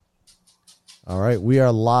All right, we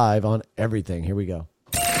are live on everything. Here we go.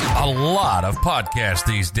 A lot of podcasts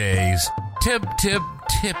these days.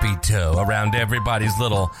 Tippy toe around everybody's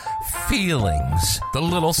little feelings. The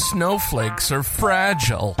little snowflakes are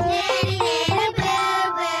fragile.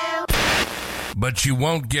 But you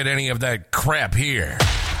won't get any of that crap here.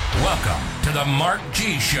 Welcome to the Mark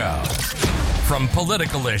G Show. From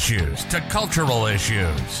political issues to cultural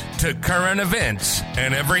issues to current events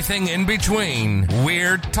and everything in between,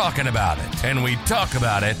 we're talking about it. And we talk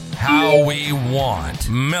about it how we want,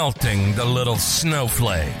 melting the little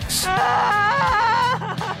snowflakes.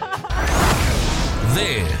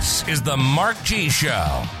 This is the Mark G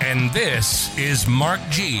Show, and this is Mark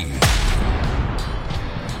G.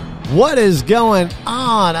 What is going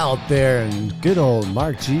on out there in good old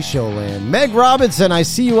Mark G Show land? Meg Robinson, I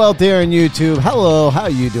see you out there on YouTube. Hello, how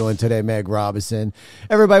you doing today, Meg Robinson?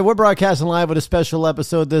 Everybody, we're broadcasting live with a special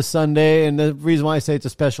episode this Sunday, and the reason why I say it's a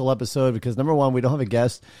special episode, because number one, we don't have a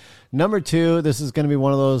guest. Number two, this is going to be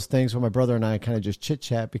one of those things where my brother and I kind of just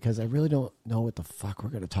chit-chat, because I really don't know what the fuck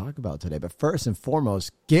we're going to talk about today. But first and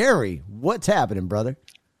foremost, Gary, what's happening, brother?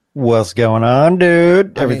 What's going on,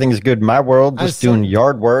 dude? Everything's good in my world. Just doing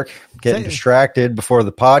yard work, getting distracted before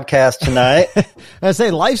the podcast tonight. I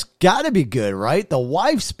say life's got to be good, right? The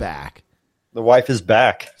wife's back. The wife is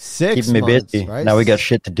back. Keeping me busy. Right? Now we got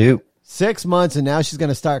shit to do. 6 months, and now she's going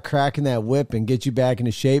to start cracking that whip and get you back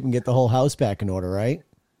into shape and get the whole house back in order, right?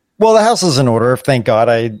 Well, the house is in order. Thank God.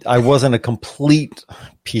 I wasn't a complete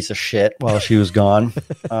piece of shit while she was gone.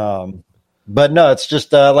 But no, it's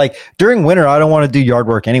just like during winter, I don't want to do yard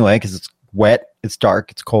work anyway because it's wet, it's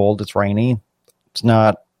dark, it's cold, it's rainy. It's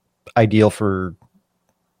not ideal for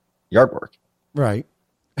yard work. Right.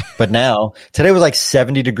 But now, today was like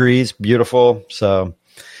 70 degrees, beautiful. So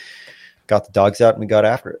got the dogs out and we got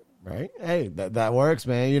after it. Right. Hey, that works,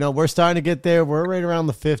 man. You know, we're starting to get there. We're right around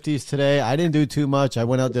the 50s today. I didn't do too much. I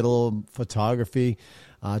went out, did a little photography.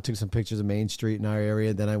 Took some pictures of Main Street in our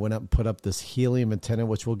area. Then I went up and put up this helium antenna,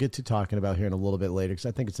 which we'll get to talking about here in a little bit later because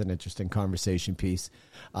I think it's an interesting conversation piece.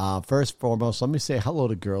 First and foremost, let me say hello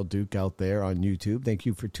to Girl Duke out there on YouTube. Thank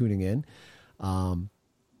you for tuning in. And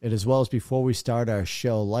as well as before we start our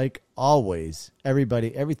show, like always,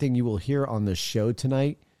 everybody, everything you will hear on the show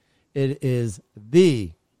tonight, it is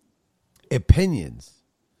the opinions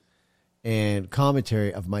and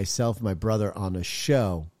commentary of myself and my brother on the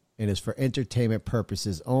show. It is for entertainment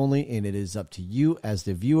purposes only, and it is up to you as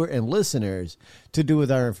the viewer and listeners to do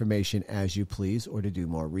with our information as you please or to do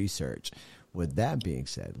more research. With that being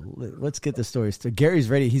said, let's get the story started.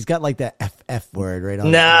 Gary's ready. He's got like that FF word right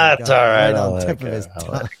on. Nah, it's all right. Right on the tip of his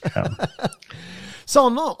tongue. So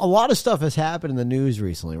no, a lot of stuff has happened in the news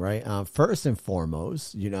recently, right? First and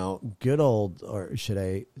foremost, you know, good old, or should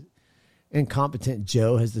I... incompetent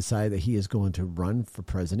Joe has decided that he is going to run for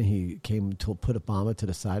president. He came to put Obama to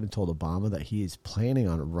the side and told Obama that he is planning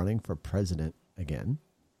on running for president again.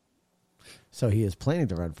 So he is planning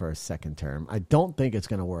to run for a second term. I don't think it's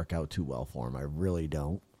going to work out too well for him. I really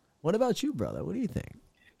don't. What about you, brother? What do you think?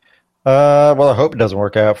 Well, I hope it doesn't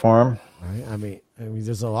work out for him. Right? I mean,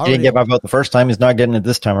 there's a lot. He didn't get my vote the first time. He's not getting it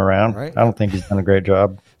this time around. Right? I don't think he's done a great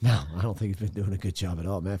job. No, I don't think he's been doing a good job at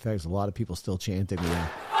all. Matter of fact, there's a lot of people still chanting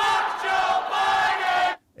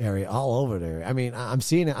area all over there. I mean, I've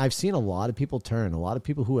seen a lot of people turn, a lot of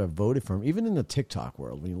people who have voted for him, even in the TikTok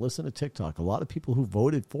world. When you listen to TikTok, a lot of people who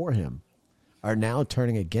voted for him are now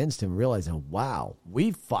turning against him, realizing, wow, we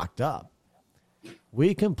fucked up.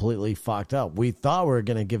 We completely fucked up. We thought we were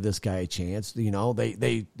going to give this guy a chance. You know,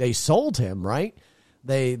 they sold him, right?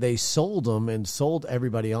 They sold him and sold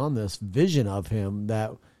everybody on this vision of him that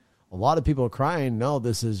a lot of people are crying, no,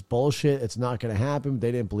 this is bullshit. It's not going to happen.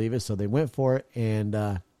 They didn't believe it, so they went for it.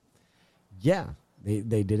 And, yeah,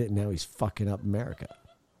 they did it, and now he's fucking up America.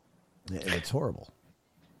 And it's horrible.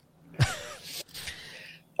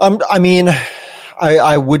 I mean,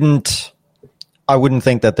 I wouldn't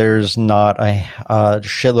think that there's not a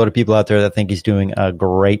shitload of people out there that think he's doing a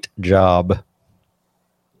great job.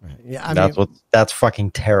 Right. Yeah, that's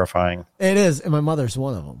fucking terrifying. It is, and my mother's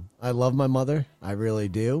one of them. I love my mother. I really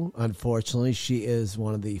do. Unfortunately, she is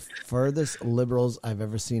one of the furthest liberals I've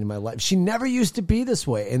ever seen in my life. She never used to be this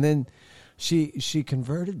way, and then she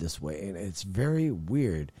converted this way, and it's very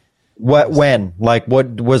weird. What when? Like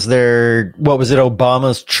what was there? What was it?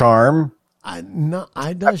 Obama's charm? I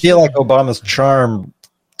feel like Obama's charm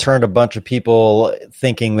turned a bunch of people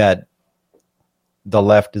thinking that the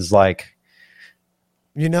left is like.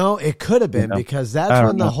 You know, it could have been because that's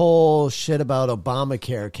when the whole shit about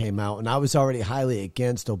Obamacare came out, and I was already highly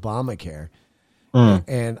against Obamacare.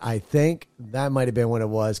 And I think that might have been what it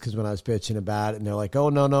was, because when I was bitching about it, and they're like, oh,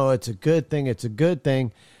 no, it's a good thing. It's a good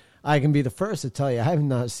thing. I can be the first to tell you I have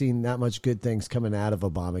not seen that much good things coming out of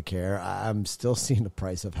Obamacare. I'm still seeing the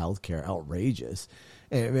price of healthcare outrageous.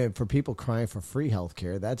 And for people crying for free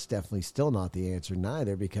healthcare, that's definitely still not the answer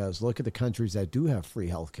neither, because look at the countries that do have free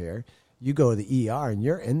healthcare. You go to the ER and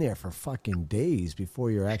you're in there for fucking days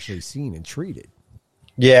before you're actually seen and treated.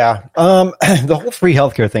 Yeah. The whole free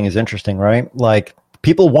healthcare thing is interesting, right? Like,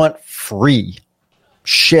 people want free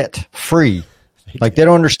shit, free. Like, they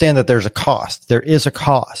don't understand that there's a cost. There is a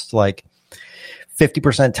cost. Like,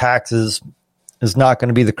 50% taxes is not going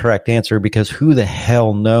to be the correct answer, because who the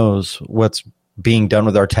hell knows what's being done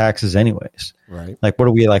with our taxes anyways. Right. Like, what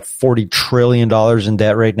are we, like $40 trillion in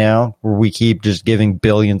debt right now, where we keep just giving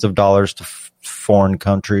billions of dollars to foreign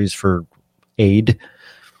countries for aid?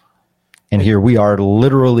 And here we are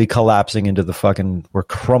literally collapsing into the fucking, we're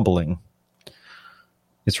crumbling.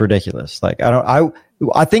 It's ridiculous. Like, I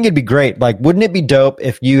think it'd be great. Like, wouldn't it be dope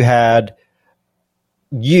if you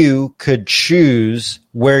could choose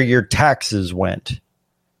where your taxes went?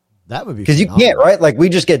 That would be, because you can't, right? Like, we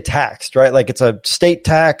just get taxed, right? Like, it's a state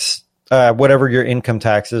tax, whatever your income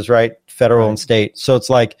tax is, right? Federal and state. So it's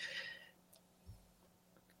like,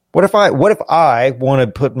 what if I want to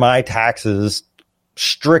put my taxes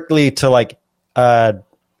strictly to, like, I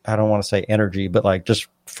don't want to say energy, but like just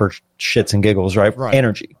for shits and giggles, right?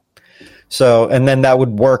 Energy. So, and then that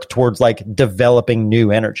would work towards like developing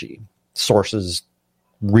new energy sources,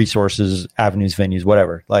 resources, avenues, venues,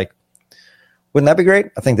 whatever. Like, wouldn't that be great?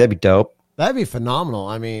 I think that'd be dope. That'd be phenomenal.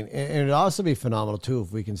 I mean, and it'd also be phenomenal too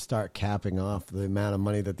if we can start capping off the amount of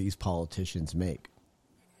money that these politicians make.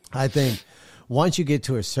 I think once you get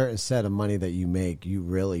to a certain set of money that you make, you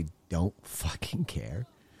really don't fucking care.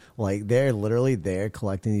 Like, they're literally there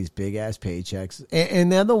collecting these big ass paychecks,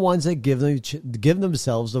 and they're the ones that give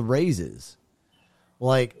themselves the raises.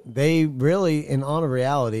 Like, they really, in all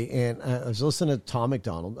reality, and I was listening to Tom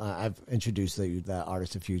McDonald. I've introduced that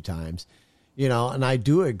artist a few times, you know, and I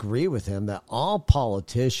do agree with him that all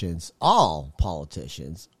politicians are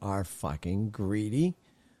fucking greedy,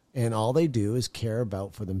 and all they do is care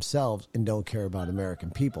about for themselves and don't care about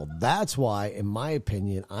American people. That's why, in my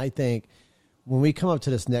opinion, I think when we come up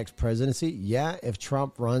to this next presidency, yeah, if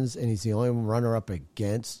Trump runs and he's the only runner-up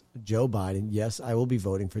against Joe Biden, yes, I will be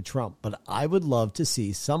voting for Trump. But I would love to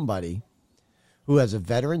see somebody who has a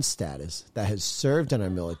veteran status, that has served in our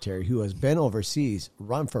military, who has been overseas,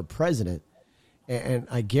 run for president, and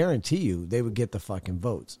I guarantee you they would get the fucking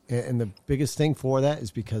votes. And the biggest thing for that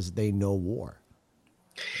is because they know war.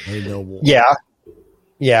 They know war. Yeah.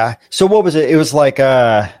 Yeah. So what was it? It was like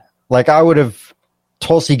I would have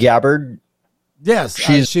Tulsi Gabbard. Yes,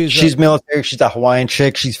 she's military. She's a Hawaiian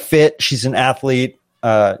chick. She's fit. She's an athlete.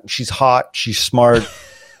 She's hot. She's smart.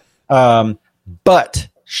 But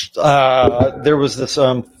there was this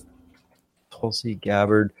Tulsi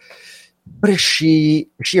Gabbard. What is she?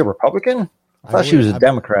 Is she a Republican? I thought she was a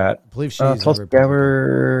Democrat. I believe she's Tulsi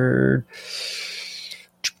Gabbard.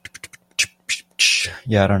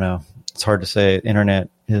 Yeah, I don't know. It's hard to say. Internet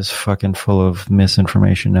is fucking full of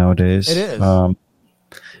misinformation nowadays. It is.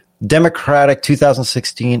 Democratic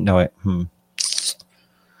 2016. No, wait.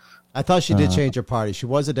 I thought she did change her party. She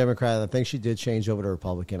was a Democrat. I think she did change over to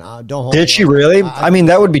Republican. Did she really? I mean,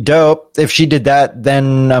 that would be dope. If she did that,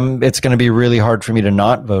 then it's going to be really hard for me to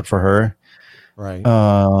not vote for her. Right.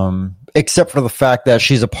 Except for the fact that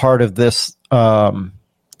she's a part of this.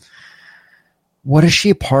 What is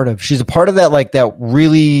she a part of? She's a part of that, like, that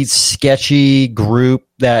really sketchy group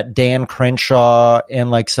that Dan Crenshaw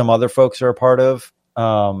and like some other folks are a part of.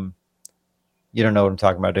 You don't know what I'm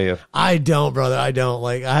talking about, do you? I don't, brother. I don't.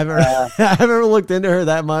 Like, I haven't looked into her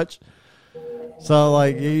that much. So,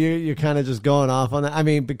 like, you're kind of just going off on that. I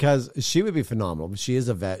mean, because she would be phenomenal. She is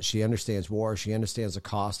a vet. She understands war. She understands the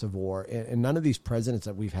cost of war. And none of these presidents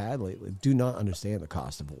that we've had lately do not understand the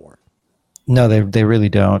cost of war. No, they really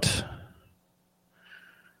don't.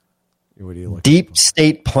 What are you looking Deep for?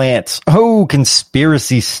 state plants. Oh,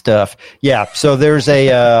 conspiracy stuff. Yeah. So there's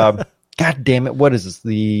a, God damn it. What is this?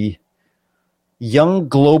 The Young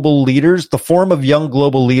Global Leaders, the Forum of Young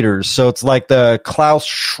Global Leaders. So it's like the Klaus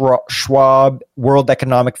Schwab World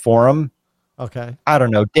Economic Forum. Okay. I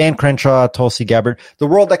don't know. Dan Crenshaw, Tulsi Gabbard. The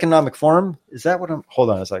World Economic Forum. Is that what I'm,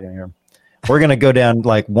 hold on a second here. We're going to go down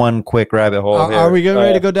like one quick rabbit hole. Are we getting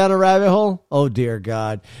ready to go down a rabbit hole? Oh dear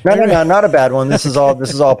God. No, not a bad one. This is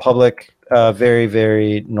all public, very,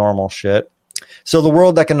 very normal shit. So the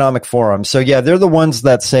World Economic Forum. So yeah, they're the ones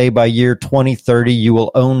that say by year 2030, you will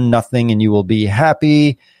own nothing and you will be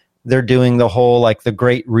happy. They're doing the whole, like, the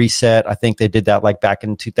Great Reset. I think they did that like back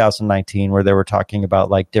in 2019, where they were talking about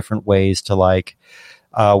like different ways to like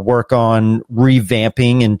work on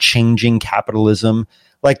revamping and changing capitalism.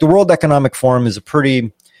 like the World Economic Forum is a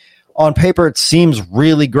pretty, on paper, it seems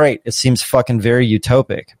really great. It seems fucking very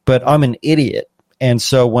utopic, but I'm an idiot. And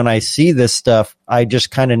so when I see this stuff, I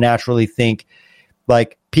just kind of naturally think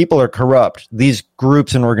like people are corrupt. These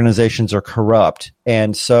groups and organizations are corrupt.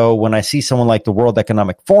 And so when I see someone like the World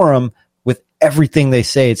Economic Forum with everything they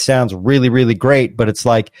say, it sounds really, really great. But it's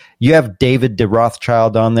like you have David de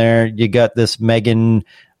Rothschild on there. You got this Megan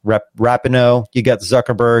Rapinoe, you got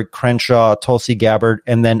Zuckerberg, Crenshaw, Tulsi Gabbard,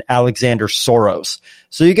 and then Alexander Soros.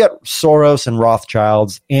 So you got Soros and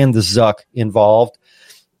Rothschilds and the Zuck involved.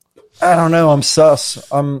 I don't know. I'm sus.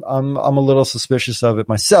 I'm a little suspicious of it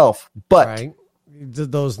myself. But right.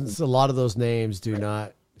 A lot of those names do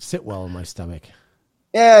not sit well in my stomach.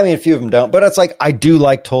 Yeah, I mean, a few of them don't, but it's like I do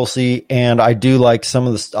like Tulsi, and I do like some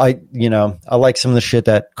of the. I like some of the shit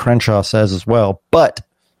that Crenshaw says as well. But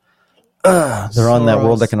they're on that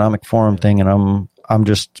World Economic Forum thing, and I'm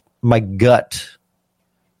just, my gut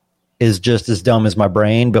is just as dumb as my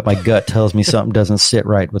brain, but my gut tells me something doesn't sit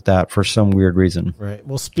right with that for some weird reason. Right.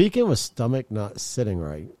 Well, speaking of stomach not sitting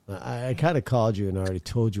right, I kind of called you and already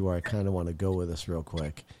told you where I kind of want to go with this real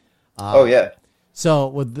quick. Oh yeah.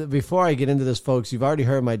 So before I get into this, folks, you've already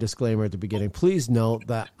heard my disclaimer at the beginning. Please note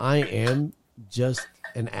that I am just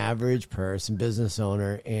an average person, business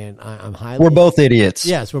owner, and I'm highly... We're both idiots.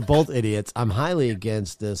 Yes, we're both idiots. I'm highly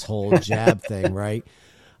against this whole jab thing, right?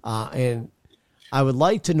 And I would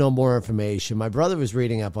like to know more information. My brother was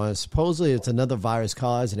reading up on it. Supposedly it's another virus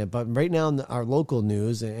causing it, but right now in our local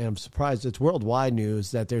news, and I'm surprised it's worldwide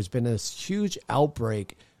news, that there's been this huge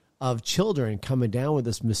outbreak of children coming down with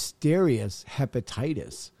this mysterious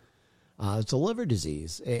hepatitis. It's a liver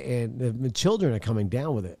disease, and the children are coming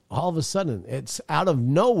down with it. All of a sudden, it's out of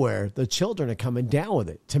nowhere, the children are coming down with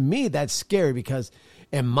it. To me, that's scary because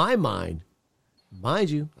in my mind,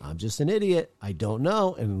 mind you, I'm just an idiot. I don't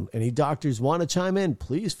know, and any doctors want to chime in,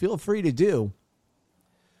 please feel free to do.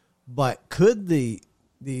 But could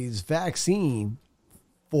these vaccine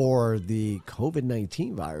for the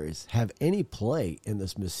COVID-19 virus have any play in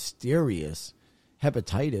this mysterious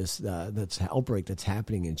hepatitis that's outbreak that's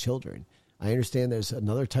happening in children? I understand there's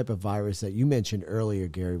another type of virus that you mentioned earlier,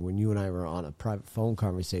 Gary, when you and I were on a private phone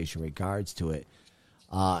conversation in regards to it,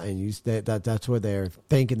 and you that's where they're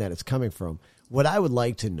thinking that it's coming from. What I would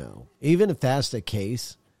like to know, even if that's the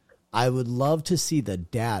case, I would love to see the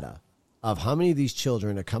data of how many of these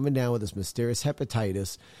children are coming down with this mysterious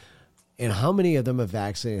hepatitis, and how many of them are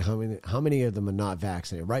vaccinated, how many of them are not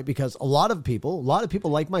vaccinated, right? Because a lot of people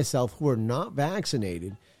like myself who are not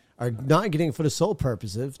vaccinated are not getting it for the sole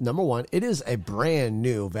purposes. Number one, it is a brand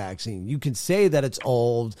new vaccine. You can say that it's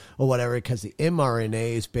old or whatever because the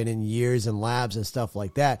mRNA has been in years in labs and stuff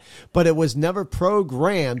like that, but it was never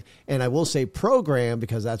programmed. And I will say programmed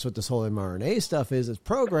because that's what this whole mRNA stuff is. It's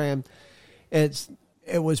programmed. It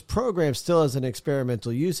was programmed still as an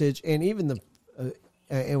experimental usage, and even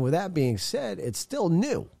and with that being said, it's still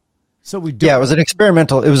new. So it was an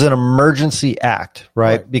experimental. It was an emergency act,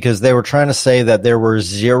 right? Because they were trying to say that there were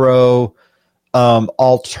zero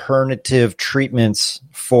alternative treatments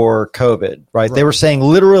for COVID, right? They were saying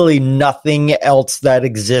literally nothing else that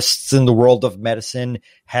exists in the world of medicine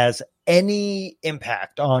has any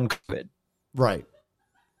impact on COVID. Right.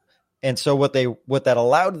 And so what that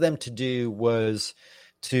allowed them to do was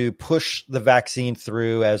to push the vaccine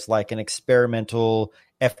through as like an experimental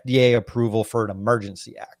FDA approval for an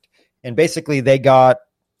emergency act. And basically they got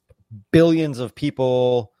billions of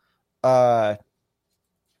people to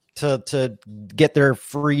get their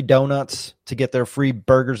free donuts, to get their free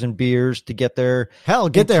burgers and beers, to get their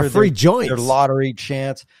free joints, their lottery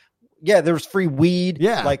chance. Yeah, there was free weed.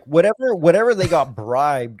 Yeah. Like whatever they got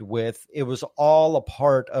bribed with, it was all a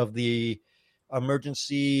part of the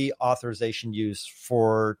emergency authorization use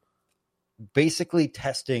for basically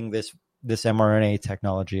testing this mRNA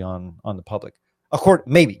technology on the public.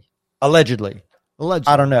 Allegedly.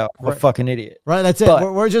 I don't know. I'm a fucking idiot. Right, that's it.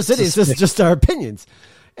 We're just idiots. This is just our opinions.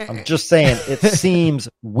 I'm just saying, it seems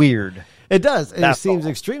weird. It does. It seems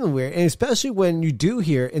extremely weird. And especially when you do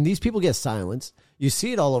hear, and these people get silenced, you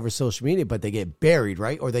see it all over social media, but they get buried,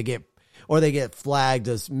 right? Or they get flagged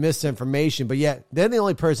as misinformation, but yet they're the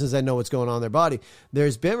only persons that know what's going on in their body.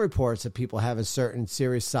 There's been reports of people having certain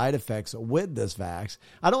serious side effects with this vax.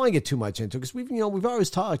 I don't want to get too much into it because we've always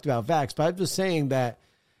talked about vax, but I'm just saying that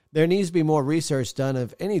there needs to be more research done.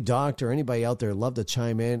 If any doctor or anybody out there would love to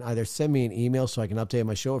chime in, either send me an email so I can update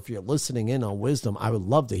my show. If you're listening in on Wisdom, I would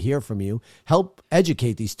love to hear from you. Help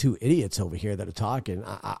educate these two idiots over here that are talking.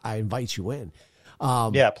 I invite you in.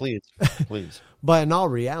 Yeah, please. But in all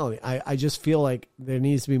reality, I just feel like there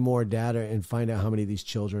needs to be more data and find out how many of these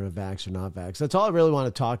children are vaxxed or not vaxxed. That's all I really want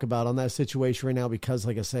to talk about on that situation right now, because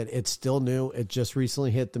like I said, it's still new. It just recently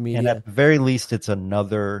hit the media. And at the very least, it's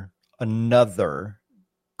another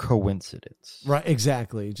coincidence. Right,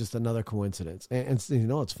 exactly. Just another coincidence. And you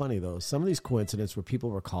know, it's funny though. Some of these coincidences where people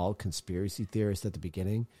were called conspiracy theorists at the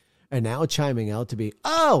beginning are now chiming out to be,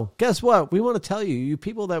 oh, guess what? We want to tell you, you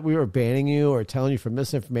people that we were banning you or telling you for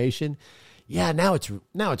misinformation. Yeah, now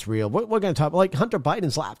it's real. We're going to talk like Hunter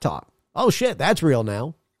Biden's laptop. Oh shit, that's real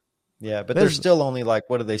now. Yeah, but there's still only like,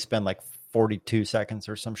 what do they spend, like 42 seconds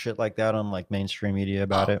or some shit like that on like mainstream media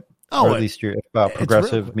about it? Or at least about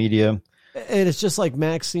progressive media. And it's just like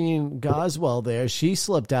Maxine Goswell there. She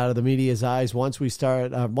slipped out of the media's eyes once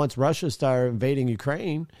Russia started invading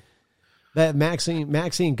Ukraine. That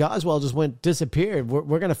Maxine Goswell just disappeared.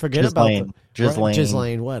 We're going to forget about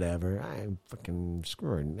Ghislaine, whatever. I'm fucking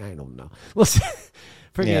screwing. I don't know. Listen,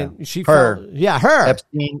 her.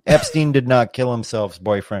 Epstein did not kill himself's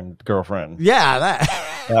girlfriend. Yeah,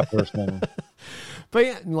 that person. But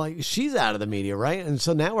yeah, like she's out of the media, right? And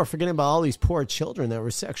so now we're forgetting about all these poor children that were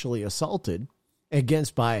sexually assaulted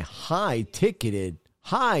against by high-ticketed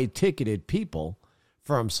people,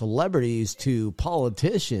 from celebrities to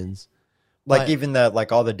politicians. Like even that,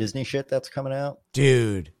 like all the Disney shit that's coming out,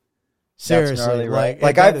 dude. Seriously, gnarly, right?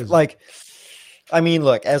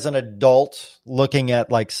 Look, as an adult, looking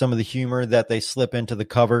at like some of the humor that they slip into the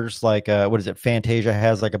covers, like what is it? Fantasia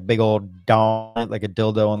has like a big old dong, like a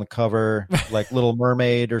dildo on the cover, like Little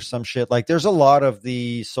Mermaid or some shit. Like there's a lot of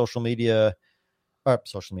the social media.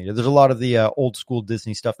 There's a lot of the old school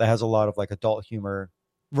Disney stuff that has a lot of like adult humor,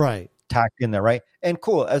 right? Tacked in there, right? And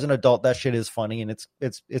cool, as an adult, that shit is funny and it's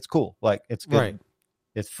cool. Like it's good. Right.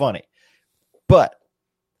 It's funny. But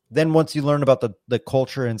then once you learn about the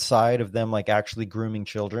culture inside of them, like actually grooming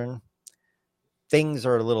children, things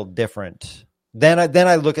are a little different. Then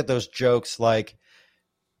I look at those jokes like,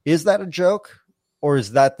 is that a joke? Or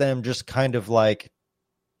is that them just kind of like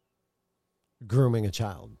grooming a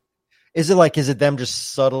child? Is it them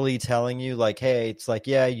just subtly telling you like, hey, it's like,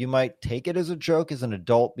 yeah, you might take it as a joke as an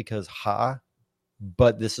adult because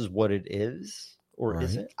but this is what it is, or right.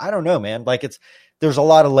 Is it? I don't know, man. Like there's a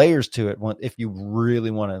lot of layers to it if you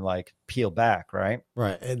really want to like peel back, right?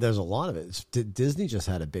 Right. And there's a lot of it. Disney just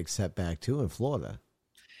had a big setback too in Florida.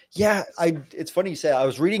 Yeah. It's funny you say, I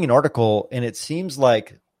was reading an article and it seems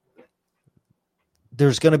like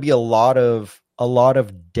there's going to be a lot of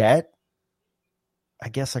debt. I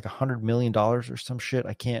guess like $100 million or some shit.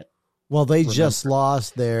 I can't. Well, they just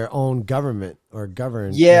lost their own government or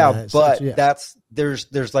governed. Yeah, but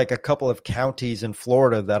there's like a couple of counties in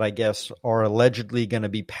Florida that I guess are allegedly going to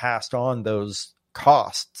be passed on those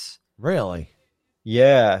costs. Really?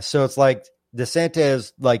 Yeah. So it's like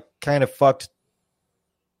DeSantis like kind of fucked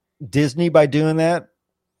Disney by doing that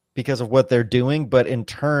because of what they're doing, but in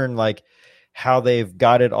turn, like how they've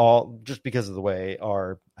got it all, just because of the way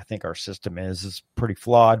I think our system is pretty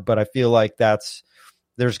flawed. But I feel like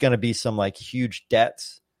there's going to be some like huge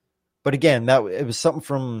debts. But again, it was something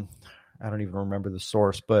from, I don't even remember the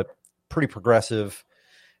source, but pretty progressive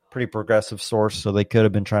source. So they could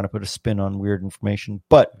have been trying to put a spin on weird information,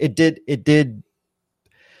 but it did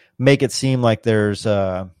make it seem like it's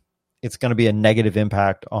going to be a negative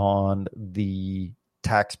impact on the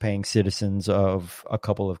tax-paying citizens of a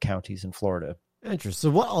couple of counties in Florida. Interesting.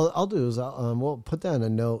 So what I'll do is we'll put that in a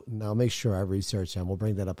note, and I'll make sure I research that. We'll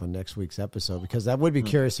bring that up on next week's episode because I would be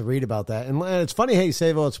curious to read about that. And it's funny how you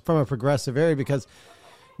say, well, it's from a progressive area because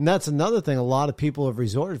that's another thing. A lot of people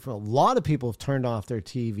have turned off their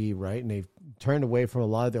TV, right? And they've turned away from a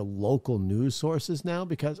lot of their local news sources now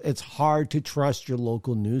because it's hard to trust your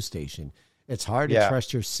local news station. It's hard to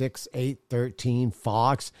trust your 6, 8, 13,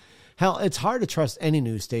 Fox. Hell, it's hard to trust any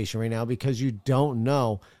news station right now because you don't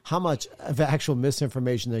know how much of actual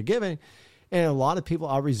misinformation they're giving. And a lot of people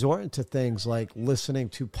are resorting to things like listening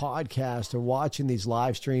to podcasts or watching these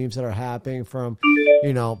live streams that are happening from,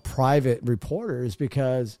 private reporters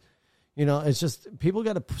because, it's just people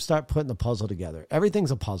got to start putting the puzzle together. Everything's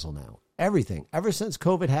a puzzle now. Everything. Ever since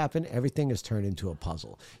COVID happened, everything has turned into a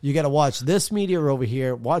puzzle. You got to watch this media over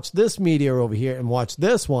here, watch this media over here, and watch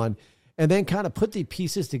this one. And then kind of put the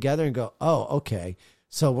pieces together and go, oh, okay,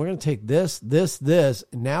 so we're going to take this.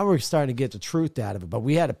 And now we're starting to get the truth out of it. But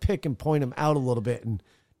we had to pick and point them out a little bit. And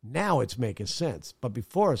now it's making sense. But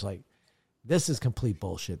before it's like, this is complete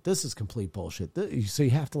bullshit. This is complete bullshit. So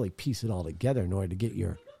you have to like piece it all together in order to get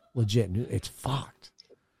your legit news. It's fucked.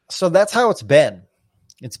 So that's how it's been.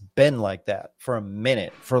 It's been like that for a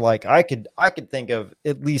minute. For like, I could think of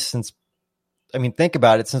at least since I mean, think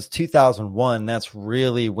about it. Since 2001, that's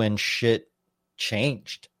really when shit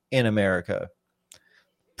changed in America.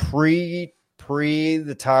 Pre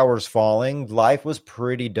the towers falling, life was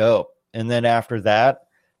pretty dope. And then after that,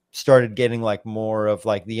 started getting like more of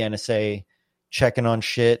like the NSA checking on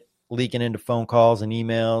shit, leaking into phone calls and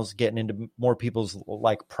emails, getting into more people's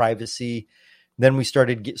like privacy. Then we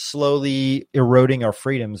started slowly eroding our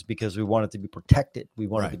freedoms because we wanted to be protected. We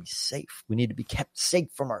wanted to be safe. We need to be kept safe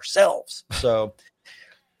from ourselves. So,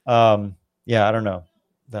 yeah, I don't know.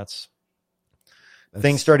 That's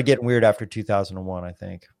things started getting weird after 2001, I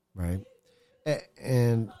think. Right.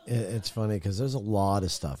 And it's funny because there's a lot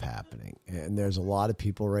of stuff happening, and there's a lot of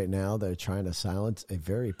people right now that are trying to silence a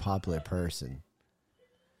very popular person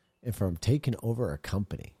and from taking over a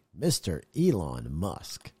company, Mr. Elon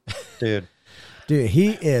Musk. Dude, he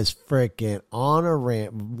is freaking on a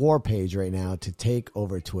war page right now to take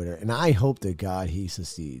over Twitter, and I hope to God he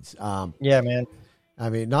succeeds. Yeah, man.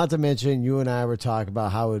 I mean, not to mention you and I were talking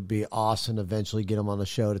about how it would be awesome to eventually get him on the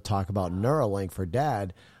show to talk about Neuralink for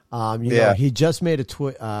Dad. You know, he just made a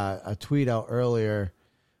tweet out earlier.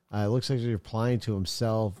 It looks like he's replying to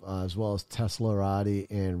himself as well as Teslarati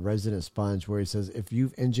and Resident Sponge, where he says, if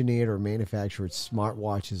you've engineered or manufactured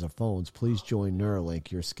smartwatches or phones, please join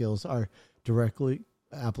Neuralink. Your skills are directly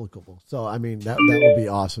applicable. So, I mean, that would be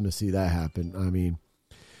awesome to see that happen. I mean,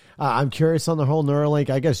 I'm curious on the whole Neuralink.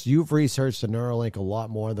 I guess you've researched the Neuralink a lot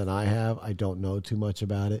more than I have. I don't know too much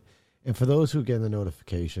about it. And for those who get the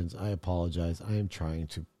notifications, I apologize. I am trying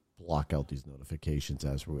to block out these notifications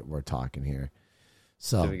as we're talking here.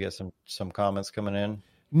 So did we get some comments coming in?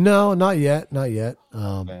 No, not yet.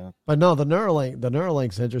 Okay. But no, the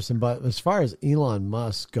Neuralink's interesting. But as far as Elon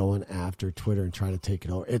Musk going after Twitter and trying to take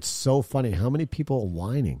it over, it's so funny how many people are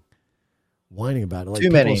whining about it. Like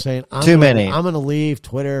Too many. Saying, I'm going to leave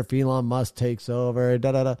Twitter if Elon Musk takes over.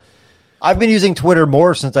 I've been using Twitter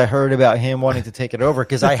more since I heard about him wanting to take it over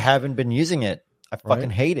because I haven't been using it. I fucking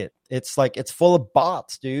hate it. It's like, it's full of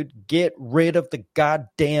bots, dude. Get rid of the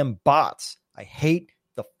goddamn bots. I hate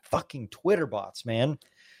the fucking Twitter bots, man.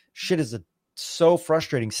 Shit is so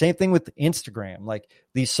frustrating. Same thing with Instagram. Like,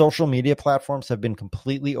 these social media platforms have been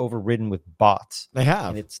completely overridden with bots. They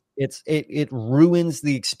have. And it ruins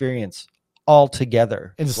the experience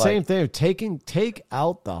altogether. And the same thing, take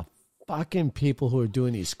out the fucking people who are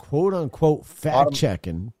doing these quote unquote fact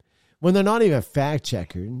checking when they're not even fact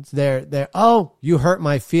checkers. They're oh, you hurt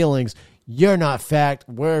my feelings. You're not fact.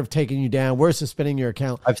 We're taking you down. We're suspending your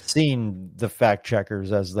account. I've seen the fact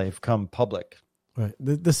checkers as they've come public. Right.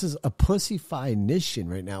 This is a pussyfied nation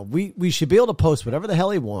right now. We should be able to post whatever the hell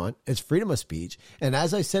we want. It's freedom of speech. And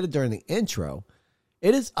as I said it during the intro,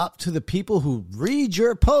 it is up to the people who read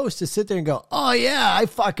your post to sit there and go, oh yeah, I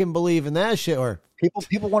fucking believe in that shit. Or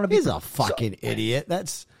people want to be. He's a fucking idiot.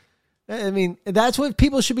 That's what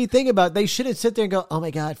people should be thinking about. They shouldn't sit there and go, oh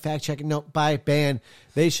my God, fact checking. No, ban.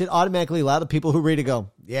 They should automatically allow the people who read it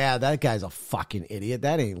go, yeah, that guy's a fucking idiot.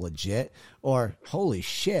 That ain't legit. Or holy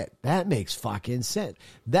shit, that makes fucking sense.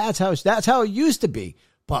 That's how it used to be.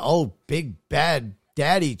 But big bad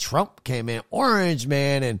daddy Trump came in, orange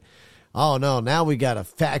man, and oh no, now we got to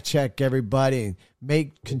fact check everybody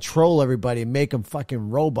and control everybody and make them fucking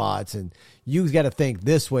robots. And you got to think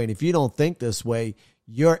this way. And if you don't think this way,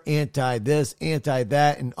 you're anti this, anti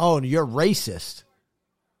that, and you're racist.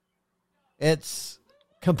 It's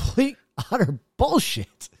complete, utter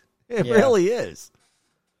bullshit. It really is.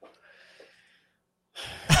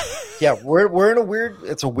 Yeah, we're in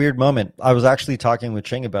it's a weird moment. I was actually talking with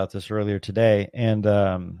Ching about this earlier today, and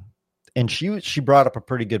she brought up a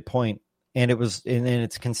pretty good point, and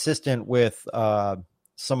it's consistent with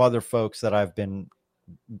some other folks that I've been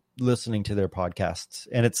listening to their podcasts,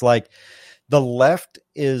 and it's like the left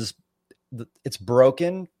it's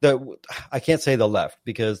broken. I can't say the left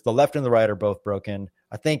because the left and the right are both broken.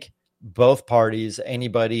 I think both parties,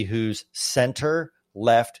 anybody who's center,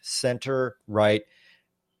 left, center, right,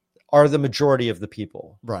 are the majority of the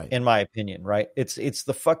people, right? In my opinion, right? It's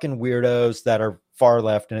the fucking weirdos that are far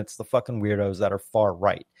left, and it's the fucking weirdos that are far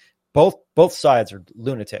right. Both sides are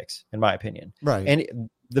lunatics, in my opinion, right? And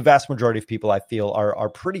the vast majority of people, I feel, are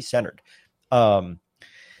pretty centered. But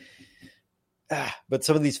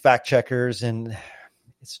some of these fact checkers, and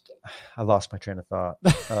I lost my train of thought.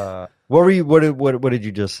 What did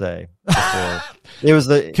you just say before? It was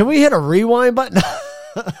Can we hit a rewind button?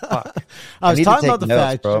 I was talking about the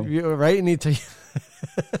fact, bro. Right?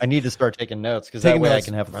 I need to start taking notes because that way I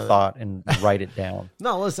can have a thought and write it down.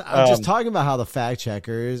 No, listen, I'm just talking about how the fact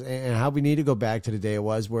checkers and how we need to go back to the day it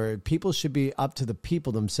was where people should be up to the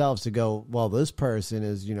people themselves to go, well, this person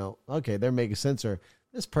is, okay, they're making sense, or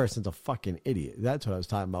this person's a fucking idiot. That's what I was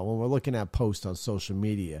talking about. When we're looking at posts on social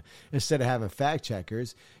media, instead of having fact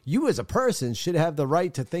checkers, you as a person should have the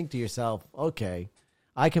right to think to yourself, okay,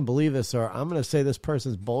 I can believe this, or I'm going to say this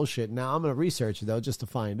person's bullshit. Now I'm going to research it though, just to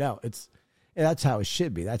find out. That's how it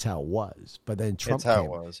should be. That's how it was. But then Trump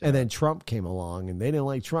and then Trump came along, and they didn't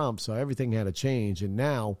like Trump, so everything had to change. And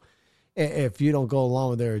now, if you don't go along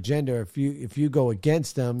with their agenda, if you go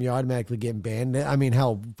against them, you're automatically getting banned. I mean,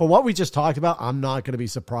 hell, for what we just talked about, I'm not going to be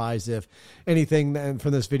surprised if anything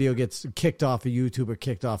from this video gets kicked off of YouTube or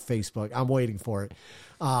kicked off Facebook. I'm waiting for it.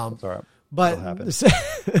 That's all right. But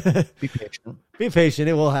be patient. Be patient.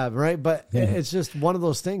 It will happen, right? But it's just one of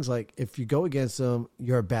those things. Like, if you go against them,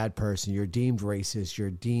 you're a bad person. You're deemed racist. You're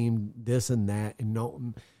deemed this and that. And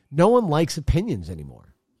no one likes opinions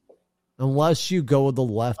anymore, unless you go with the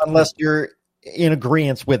left. Unless you're in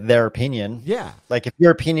agreement with their opinion. Yeah. Like, if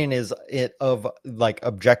your opinion is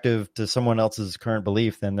objective to someone else's current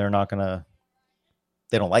belief, then they don't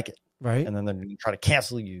like it, right? And then they're going to try to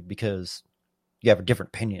cancel you because you have a different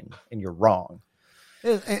opinion and you're wrong.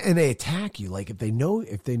 And they attack you. Like, if they know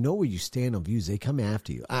where you stand on views, they come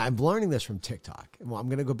after you. I'm learning this from TikTok. Well, I'm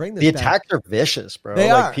going to go bring this The back. attacks are vicious, bro. They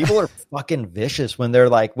are. People are fucking vicious when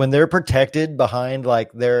they're protected behind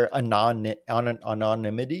like their anonymity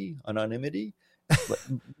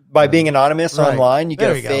by being anonymous Right. online. You get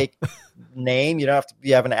There a you go. fake name. You don't have to.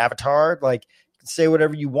 You have an avatar. Like, you can say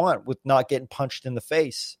whatever you want with not getting punched in the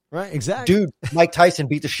face. Right, exactly. Dude, Mike Tyson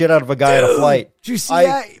beat the shit out of a guy at a flight. Did you see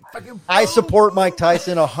that? Fucking I support Mike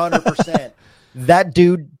Tyson 100%. That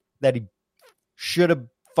dude, that he should have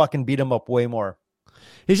fucking beat him up way more.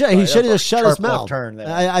 He should have just shut his sharp left mouth. turn there.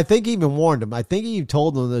 I think he even warned him. I think he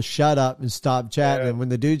told him to shut up and stop chatting. And when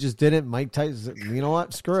the dude just didn't, Mike Tyson said, you know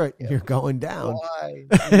what? Screw it. You're going down. Why?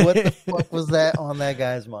 What the fuck was that on that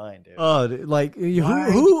guy's mind, dude? Oh, like,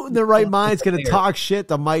 who in their right mind's going to talk shit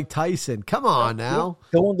to Mike Tyson? Come on now.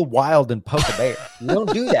 Go in the wild and poke a bear. You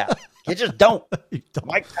don't do that. You just don't.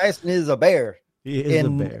 Mike Tyson is a bear. He is a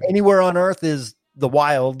and bear. anywhere on earth is the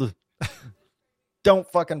wild. Don't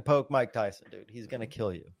fucking poke Mike Tyson, dude. He's going to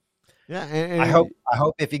kill you. Yeah, and I hope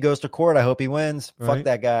if he goes to court, I hope he wins. Right. Fuck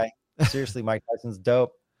that guy. Seriously, Mike Tyson's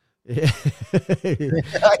dope. he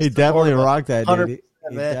definitely rocked that, dude. He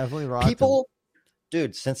 100%, definitely rocked People,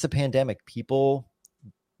 dude, since the pandemic,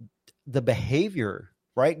 the behavior,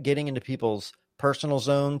 right? Getting into people's personal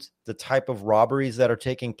zones, the type of robberies that are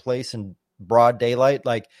taking place in broad daylight,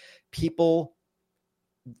 like people,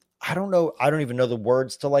 I don't know. I don't even know the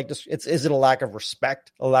words to like this. Is it a lack of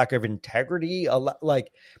respect, a lack of integrity? I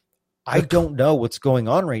don't know what's going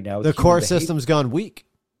on right now. The court system's gone weak.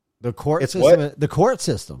 The court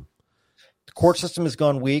system has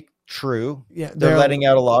gone weak. True. Yeah, they're letting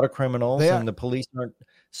out a lot of criminals, they and the police aren't.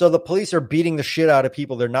 So the police are beating the shit out of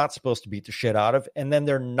people they're not supposed to beat the shit out of, and then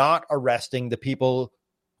they're not arresting the people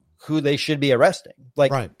who they should be arresting.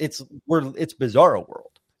 Like, right. It's bizarro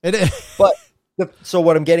world. It is. But so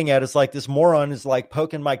what I'm getting at is like this moron is like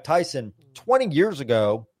poking Mike Tyson 20 years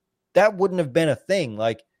ago. That wouldn't have been a thing.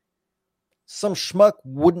 Like, some schmuck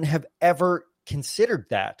wouldn't have ever considered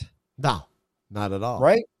that. No, not at all.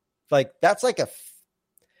 Right? Like, that's like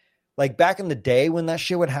like back in the day when that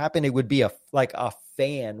shit would happen, it would be a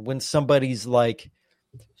fan when somebody's like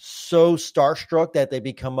so starstruck that they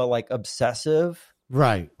become obsessive.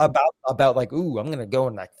 Right. About like, ooh, I'm going to go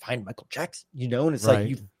and like find Michael Jackson, and it's right.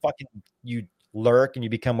 like you lurk and you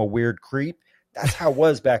become a weird creep. That's how it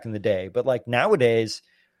was back in the day. But like nowadays,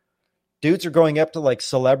 dudes are going up to like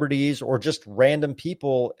celebrities or just random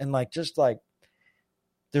people and like, just like,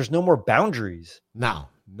 there's no more boundaries. No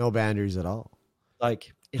boundaries at all.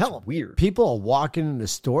 Like, it's weird. People are walking into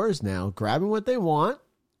stores now, grabbing what they want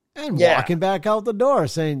and walking back out the door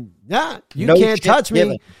saying, you can't touch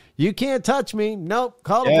me. You can't touch me. Nope.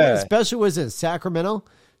 Call the police. Especially was in Sacramento.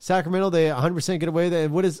 They 100% get away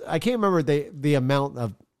with it. I can't remember the amount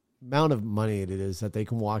of money it is that they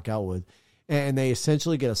can walk out with. And they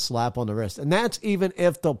essentially get a slap on the wrist. And that's even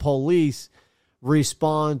if the police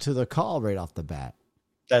respond to the call right off the bat.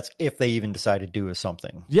 That's if they even decide to do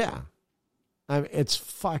something. Yeah. I mean, it's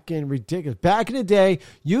fucking ridiculous. Back in the day,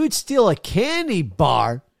 you'd steal a candy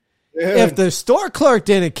bar. If the store clerk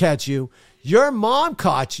didn't catch you, your mom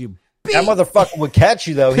caught you. That motherfucker would catch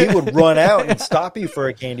you, though. He would run out and stop you for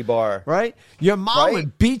a candy bar. Right? Your mom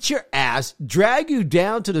would beat your ass, drag you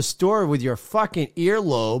down to the store with your fucking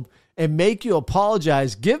earlobe, and make you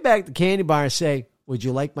apologize, give back the candy bar, and say, would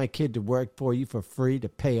you like my kid to work for you for free to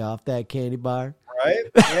pay off that candy bar? Right?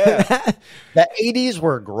 Yeah. The 80s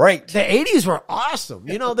were great. The 80s were awesome.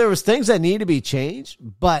 There was things that need to be changed,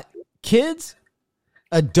 but kids,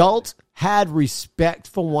 Adults had respect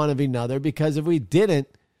for one of another, because if we didn't,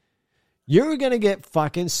 you were going to get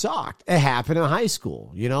fucking socked. It happened in high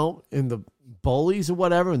school, you know, in the bullies or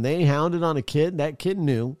whatever, and they hounded on a kid. That kid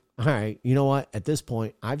knew, all right, you know what? At this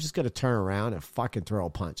point, I've just got to turn around and fucking throw a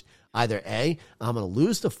punch. Either A, I'm going to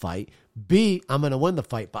lose the fight. B, I'm going to win the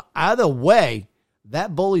fight. But either way,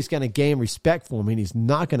 that bully's going to gain respect for me, and he's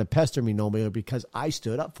not going to pester me no more because I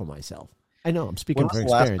stood up for myself. I know, I'm speaking When from was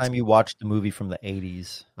the last experience. time you watched a movie from the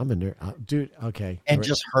 80s? I'm a nerd. Dude, okay. And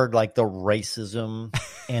just heard like the racism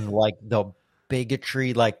and like the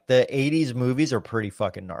bigotry. Like the 80s movies are pretty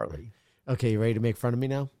fucking gnarly. Okay, you ready to make fun of me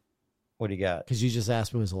now? What do you got? Because you just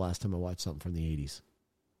asked me when was the last time I watched something from the 80s.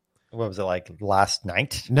 What was it, like last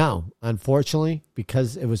night? No, unfortunately,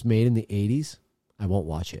 because it was made in the 80s, I won't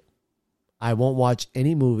watch it. I won't watch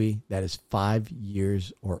any movie that is 5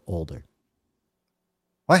 years or older.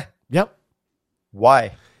 What? Yep.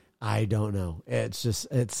 Why? I don't know. It's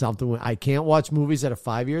something. I can't watch movies that are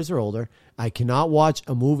 5 years or older. I cannot watch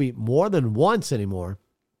a movie more than once anymore.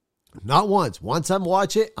 Not once. Once I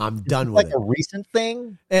watch it, I'm done with like it. a recent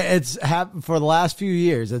thing? It's happened for the last few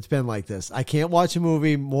years. It's been like this. I can't watch a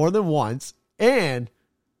movie more than once. And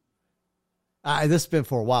this has been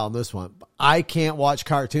for a while in this one. I can't watch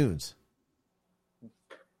cartoons.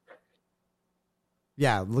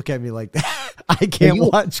 Yeah, look at me like that. I can't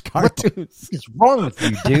watch cartoons. What's wrong with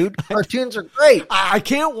you, dude? Cartoons are great. I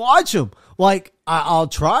can't watch them. Like, I'll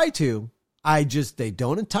try to. They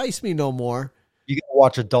don't entice me no more. You gotta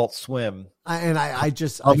watch Adult Swim. I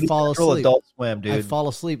fall asleep. Adult Swim, dude. I fall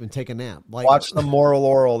asleep and take a nap. Like, watch the Moral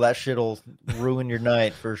Oral. That shit'll ruin your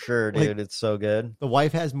night for sure, dude. It's so good. The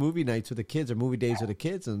wife has movie nights with the kids or movie days with the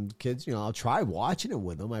kids, and kids, I'll try watching it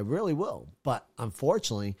with them. I really will. But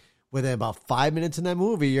unfortunately, within about 5 minutes in that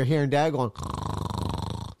movie, you're hearing Dad going.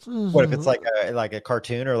 What if it's like a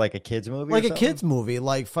cartoon or like a kids movie? Like a kids movie,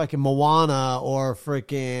 like fucking Moana or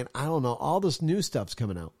freaking, I don't know, all this new stuff's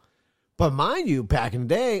coming out. But mind you, back in the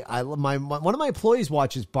day, one of my employees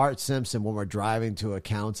watches Bart Simpson when we're driving to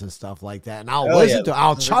accounts and stuff like that, and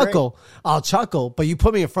I'll chuckle. But you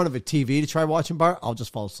put me in front of a TV to try watching Bart, I'll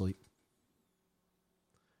just fall asleep.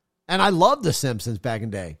 And I loved the Simpsons back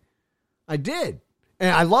in the day, I did,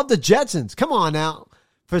 and I loved the Jetsons. Come on now,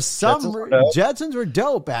 for some Jetsons were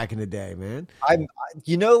dope back in the day, man. I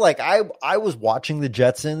was watching the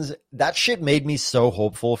Jetsons. That shit made me so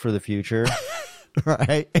hopeful for the future.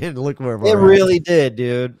 Right, and look where we're it really did,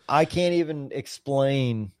 dude. I can't even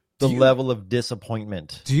explain the level of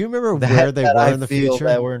disappointment. Do you remember where they were in the future?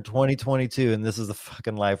 That we're in 2022, and this is the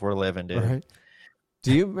fucking life we're living, dude. Right.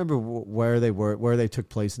 Do you remember where they were, where they took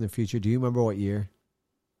place in the future? Do you remember what year?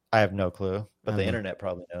 I have no clue, but the internet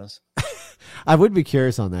probably knows. I would be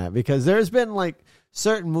curious on that, because there's been like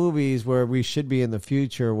certain movies where we should be in the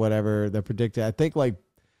future or whatever they're predicted. I think like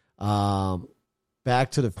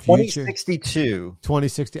Back to the Future. 2062.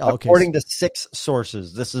 2060. Oh, okay. According to 6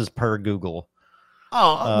 sources. This is per Google.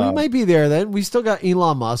 Oh, we may be there then. We still got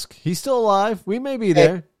Elon Musk. He's still alive. We may be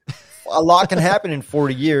there. A lot can happen in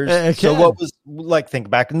 40 years. So what was, like, think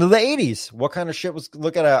back into the 80s. What kind of shit was,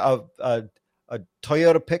 look at a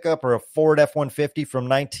Toyota pickup or a Ford F-150 from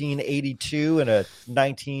 1982 and a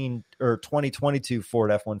 2022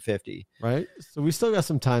 Ford F-150. Right. So we still got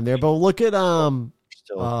some time there, but look at, it's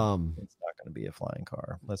not going to be a flying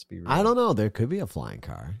car. Let's be real. I don't know. There could be a flying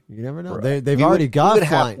car. You never know. They've already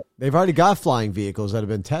got flying vehicles that have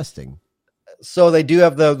been testing. So they do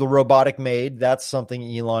have the robotic maid. That's something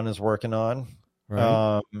Elon is working on.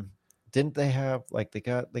 Right. Didn't they have they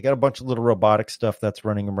got a bunch of little robotic stuff that's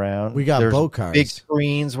running around? We got boat cars. Big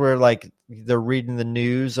screens where like they're reading the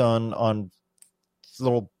news on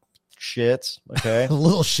little shits. Okay.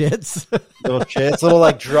 Little shits. Little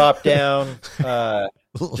like drop down.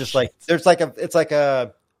 Just like there's like it's like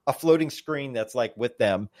a floating screen that's like with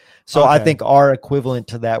them. So I think our equivalent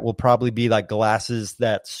to that will probably be like glasses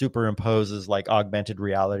that superimposes like augmented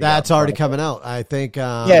reality. That's already coming out. I think.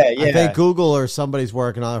 I think Google or somebody's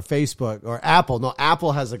working on it, or Facebook or Apple. No,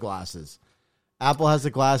 Apple has the glasses. Apple has the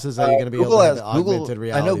glasses that you're going to be able to have the augmented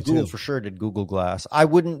reality. I know Google for sure did Google Glass. I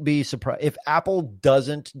wouldn't be surprised if Apple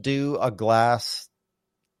doesn't do a glass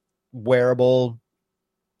wearable.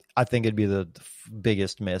 I think it'd be the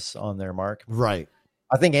biggest miss on their mark. Right.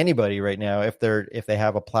 I think anybody right now, if they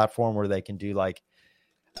have a platform where they can do like,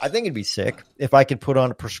 I think it'd be sick if I could put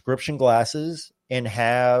on prescription glasses and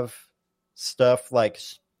have stuff like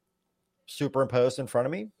superimposed in front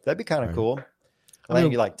of me. That'd be kind of cool. And I'd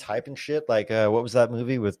be like typing shit. Like, what was that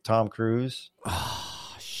movie with Tom Cruise?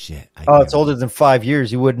 Oh shit! It's older than 5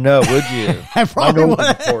 years. You wouldn't know, would you? I probably would.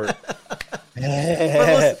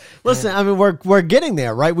 Listen, I mean, we're getting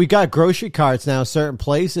there, right? We got grocery carts now, certain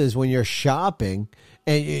places when you're shopping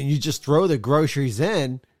and you just throw the groceries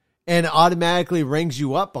in and it automatically rings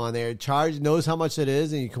you up on there. It knows how much it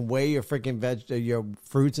is, and you can weigh your freaking your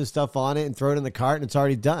fruits and stuff on it and throw it in the cart, and it's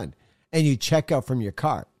already done. And you check out from your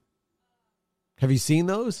cart. Have you seen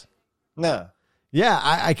those? No. Yeah,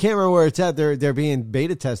 I can't remember where it's at. They're being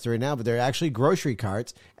beta tested right now, but they're actually grocery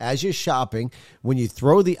carts. As you're shopping, when you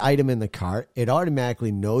throw the item in the cart, it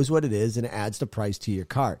automatically knows what it is and it adds the price to your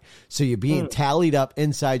cart. So you're being tallied up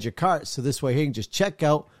inside your cart. So this way, you can just check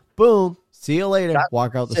out, boom, see you later,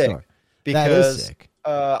 walk out the store. Because that is sick.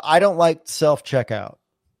 I don't like self-checkout.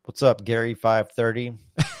 What's up, Gary 530?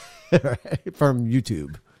 From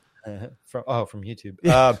YouTube. From YouTube.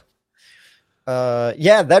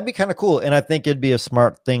 Yeah, that'd be kind of cool. And I think it'd be a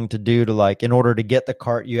smart thing to do to, like, in order to get the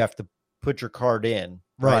cart, you have to put your card in.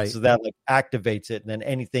 Right. So that like activates it. And then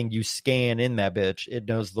anything you scan in that bitch, it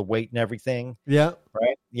knows the weight and everything. Yeah.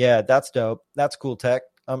 Right. Yeah. That's dope. That's cool tech.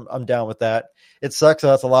 I'm down with that. It sucks.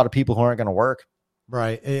 That's a lot of people who aren't going to work.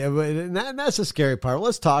 Right. And that's the scary part.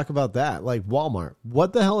 Let's talk about that. Like Walmart,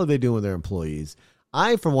 what the hell are they doing with their employees?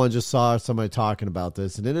 I, for one, just saw somebody talking about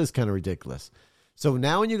this, and it is kind of ridiculous. So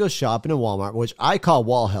now when you go shopping in Walmart, which I call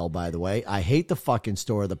wall hell, by the way, I hate the fucking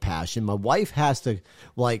store of the passion. My wife has to,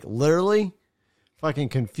 like, literally fucking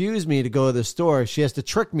confuse me to go to the store. She has to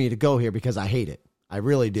trick me to go here because I hate it. I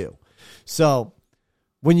really do. So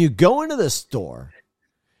when you go into the store,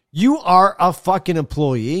 you are a fucking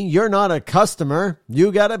employee. You're not a customer.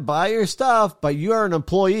 You got to buy your stuff, but you are an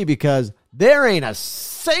employee because there ain't a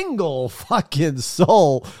single fucking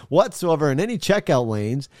soul whatsoever in any checkout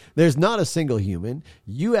lanes. There's not a single human.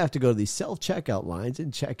 You have to go to these self-checkout lines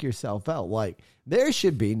and check yourself out. Like, there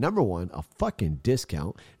should be, number one, a fucking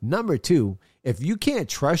discount. Number two, if you can't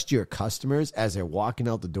trust your customers as they're walking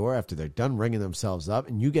out the door after they're done ringing themselves up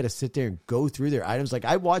and you got to sit there and go through their items. Like,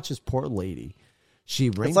 I watched this poor lady. She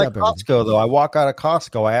rings like up Costco, though. I walk out of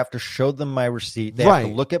Costco. I have to show them my receipt. They have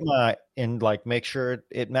to look at my and like make sure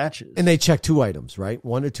it matches. And they check 2 items, right?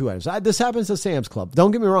 1 or 2 items. This happens at Sam's Club.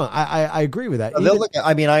 Don't get me wrong. I agree with that. They'll look at,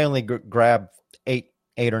 I mean, I only grab eight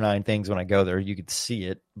or nine things when I go there. You could see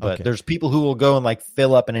it, but there's people who will go and like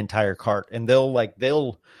fill up an entire cart, and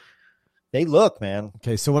they look, man.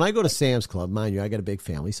 Okay, so when I go to Sam's Club, mind you, I got a big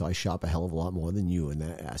family, so I shop a hell of a lot more than you in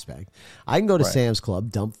that aspect. I can go to Sam's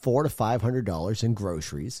Club, dump $400 to $500 in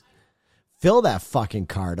groceries, fill that fucking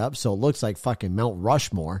cart up so it looks like fucking Mount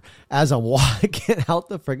Rushmore as I'm walking out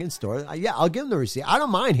the friggin' store. Yeah, I'll give them the receipt. I don't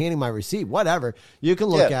mind handing my receipt, whatever. You can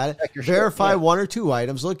look at it, verify 1 or 2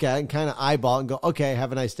 items, look at it, and kind of eyeball it and go, okay,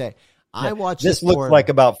 have a nice day. I watched this looked like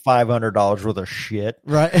about $500 worth of shit.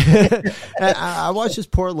 Right. I watched this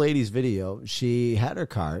poor lady's video. She had her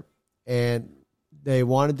cart and they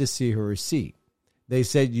wanted to see her receipt. They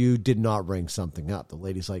said, you did not ring something up. The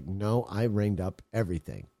lady's like, no, I ringed up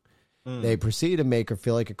everything. They proceeded to make her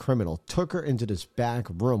feel like a criminal, took her into this back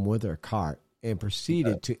room with her cart and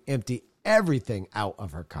proceeded to empty everything out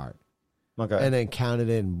of her cart. Okay. And then counted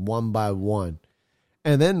in one by one.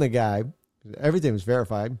 And then the guy, everything was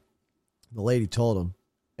verified. The lady told him,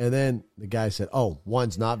 and then the guy said, oh,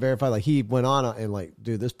 one's not verified. Like, he went on and like,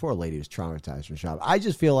 dude, this poor lady was traumatized from shopping. I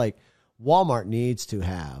just feel like Walmart needs to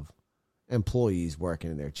have employees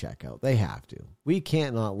working in their checkout. They have to. We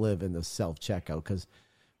can't not live in the self-checkout because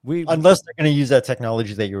unless they're going to use that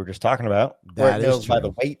technology that you were just talking about, where it knows by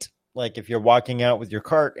the true. weight. Like, if you're walking out with your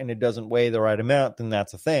cart and it doesn't weigh the right amount, then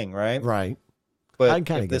that's a thing, right? Right. But I can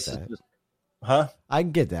kind of get that. I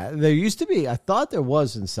can get that. There used to be, I thought there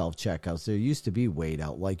was in self-checkouts, there used to be weighed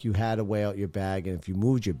out. Like, you had to weigh out your bag, and if you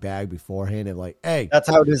moved your bag beforehand, it like, hey. That's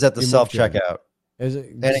how it is at the self-checkout. Is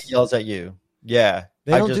it? And it yells at you. Yeah.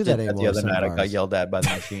 They don't do that anymore. The other night, I got yelled at by the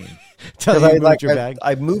machine.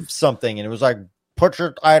 I moved something, and it was like, put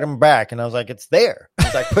your item back. And I was like, it's there.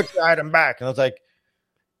 It's like, put your item back. And I was like,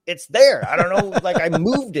 it's there. I don't know. Like, I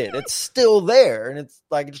moved it. It's still there. And it's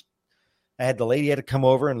like, the lady had to come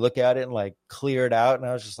over and look at it and like clear it out. And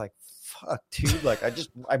I was just like, fuck, dude. Like,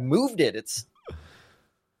 I moved it. It's,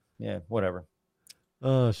 yeah, whatever.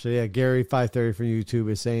 Oh, so yeah, Gary 530 from YouTube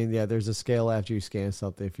is saying, yeah, there's a scale after you scan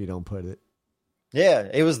something if you don't put it. Yeah,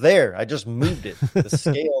 it was there. I just moved it. The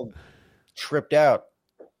scale tripped out.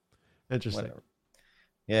 Interesting. Whatever.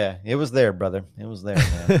 Yeah, it was there, brother. It was there,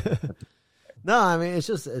 man. No, I mean,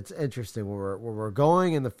 it's interesting where we're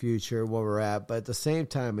going in the future, where we're at, but at the same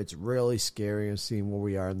time, it's really scary and seeing where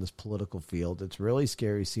we are in this political field. It's really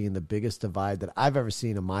scary seeing the biggest divide that I've ever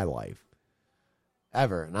seen in my life,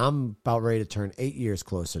 ever. And I'm about ready to turn 8 years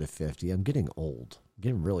closer to 50. I'm getting old. I'm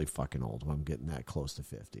getting really fucking old when I'm getting that close to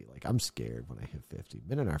 50. Like, I'm scared when I hit 50.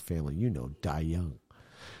 Men in our family, die young.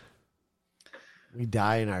 We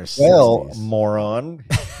die in our 60s. Well, moron,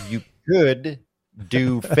 you could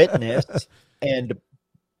do fitness and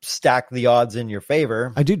stack the odds in your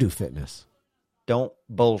favor. I do fitness. Don't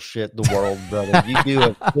bullshit the world, brother. You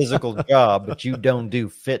do a physical job, but you don't do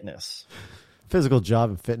fitness. Physical job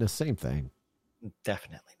and fitness, same thing.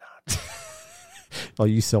 Definitely not. Oh,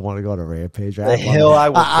 you still want to go on a rampage? The hill I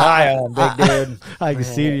will die on, big dude. I can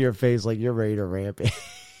see it in your face like you're ready to rampage.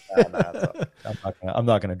 I'm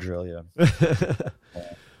not gonna drill you.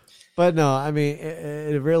 But no, I mean,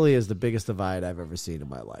 it really is the biggest divide I've ever seen in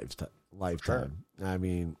my lifetime. Sure. I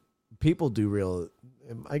mean, people do real.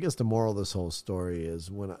 I guess the moral of this whole story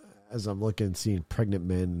is as I'm looking, seeing pregnant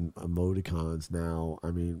men emoticons now.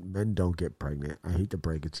 I mean, men don't get pregnant. I hate to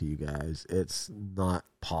break it to you guys. It's not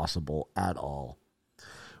possible at all.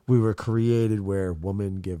 We were created where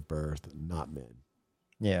women give birth, not men.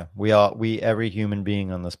 Yeah, every human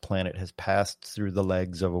being on this planet has passed through the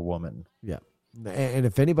legs of a woman. Yeah. And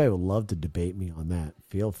if anybody would love to debate me on that,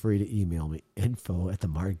 feel free to email me on air at the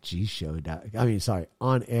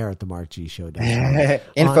markgarshow.com.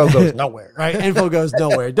 Info goes nowhere. Right? Info goes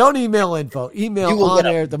nowhere. Don't email info. Email on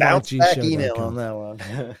air at the markgarshow.com. Email on that one.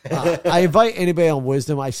 I invite anybody on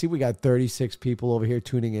Wisdom. I see we got 36 people over here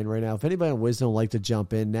tuning in right now. If anybody on Wisdom would like to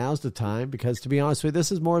jump in, now's the time, because to be honest with you,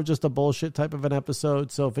 this is more of just a bullshit type of an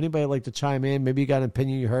episode. So if anybody would like to chime in, maybe you got an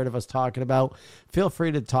opinion you heard of us talking about, feel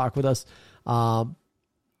free to talk with us.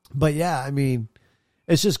 But yeah, I mean,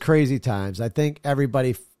 it's just crazy times. I think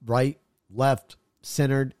everybody, right, left,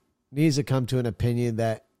 centered, needs to come to an opinion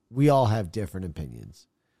that we all have different opinions.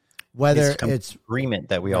 Whether it's agreement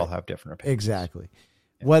that we all have different opinions. Exactly.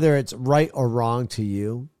 Yeah. Whether it's right or wrong to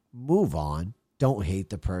you, move on. Don't hate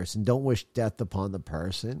the person. Don't wish death upon the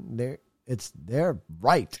person. They're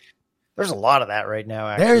right. There's a lot of that right now.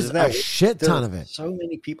 Actually. There's a shit ton of it. So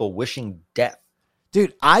many people wishing death.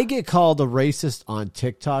 Dude, I get called a racist on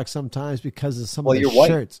TikTok sometimes because of some of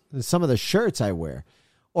the shirts I wear.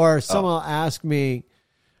 Or someone will ask me,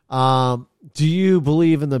 do you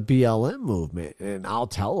believe in the BLM movement? And I'll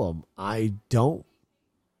tell them, I don't.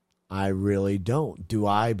 I really don't. Do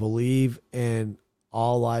I believe in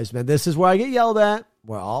all lives matter? This is where I get yelled at,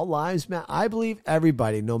 where all lives matter. I believe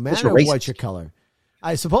everybody, no matter what your color.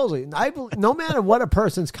 No matter what a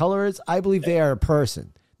person's color is, I believe they are a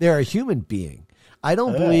person. They're a human being. I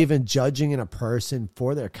don't believe in judging a person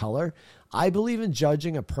for their color. I believe in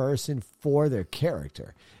judging a person for their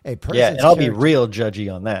character. And I'll be real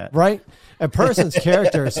judgy on that. Right? A person's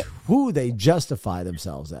character is who they justify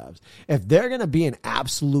themselves as. If they're going to be an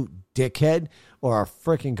absolute dickhead or a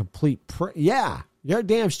freaking complete you're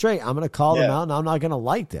damn straight. I'm going to call them out and I'm not going to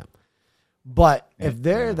like them. But if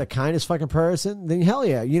they're the kindest fucking person, then hell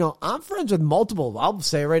yeah. You know, I'm friends with I'll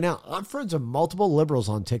say it right now, I'm friends with multiple liberals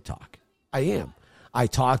on TikTok. I am. I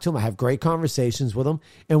talk to them. I have great conversations with them.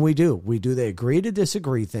 And we do the agree to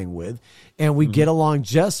disagree thing with, and we get along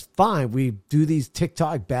just fine. We do these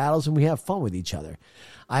TikTok battles and we have fun with each other.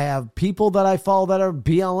 I have people that I follow that are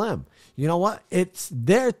BLM. You know what? It's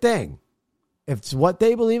their thing. If it's what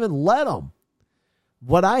they believe in, let them.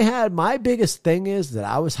 My biggest thing is that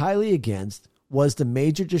I was highly against was the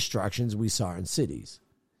major destructions we saw in cities.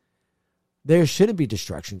 There shouldn't be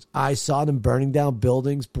destructions. I saw them burning down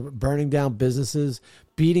buildings, burning down businesses,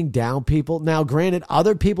 beating down people. Now, granted,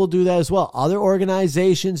 other people do that as well. Other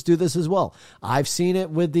organizations do this as well. I've seen it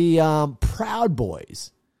with the Proud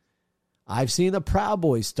Boys. I've seen the Proud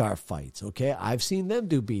Boys start fights, okay? I've seen them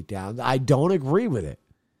do beatdowns. I don't agree with it.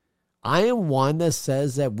 I am one that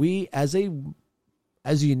says that we, as the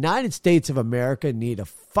United States of America, need to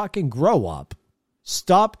fucking grow up.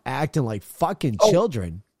 Stop acting like fucking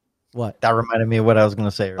children. What? That reminded me of what I was going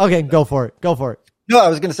to say earlier. Okay, go for it. No, I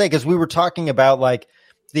was going to say, because we were talking about like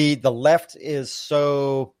the left is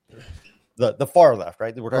so the far left,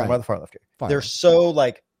 right? We're talking about the far left here. They're so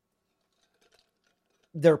like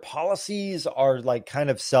their policies are like kind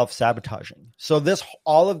of self-sabotaging. So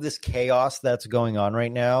all of this chaos that's going on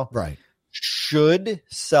right now, should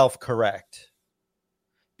self-correct.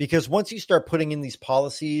 Because once you start putting in these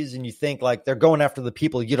policies and you think like they're going after the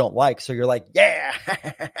people you don't like, so you're like, yeah,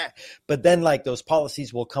 but then like those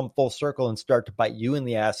policies will come full circle and start to bite you in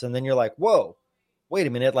the ass. And then you're like, whoa, wait a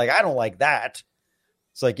minute. Like, I don't like that.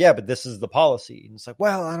 It's like, yeah, but this is the policy. And it's like,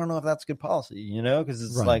 well, I don't know if that's good policy, you know, because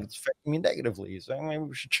it's like, it's affecting me negatively. So maybe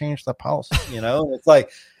we should change the policy, you know? And it's like,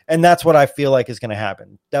 and that's what I feel like is going to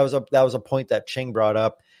happen. That was a point that Ching brought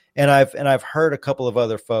up. And I've heard a couple of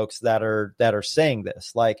other folks that are saying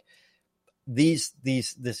this, like these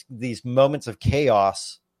moments of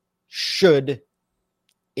chaos should,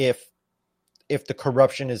 if the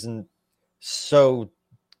corruption isn't so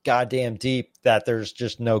goddamn deep that there's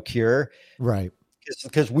just no cure, right?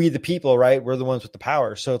 because we the people, right? We're the ones with the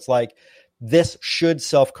power. So it's like this should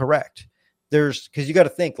self-correct. Because you got to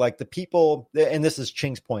think like the people, and this is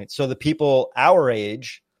Ching's point. So the people our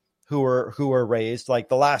age who are raised like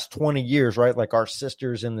the last 20 years, right? Like our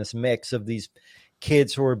sisters in this mix of these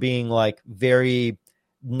kids who are being like very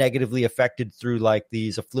negatively affected through like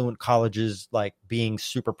these affluent colleges, like being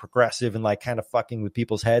super progressive and like kind of fucking with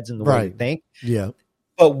people's heads and the way they think. Yeah.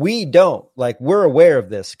 But we don't, like, we're aware of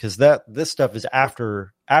this because this stuff is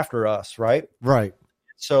after us, right? Right.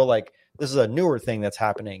 So like this is a newer thing that's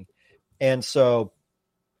happening. And so,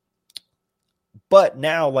 but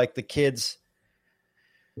now like the kids,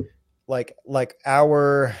 like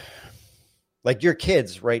your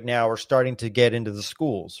kids right now are starting to get into the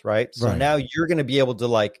schools, right? So now you're going to be able to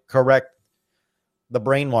like correct the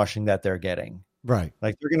brainwashing that they're getting. Right.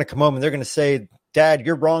 Like they're going to come home and they're going to say, Dad,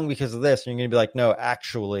 you're wrong because of this. And you're going to be like, no,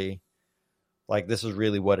 actually, like this is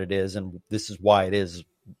really what it is. And this is why it is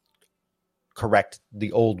correct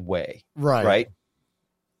the old way. Right. Right.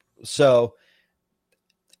 So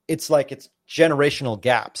it's like it's generational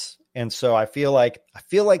gaps. And so I feel like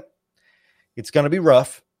it's going to be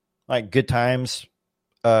rough. Like good times,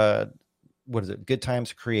 what is it? Good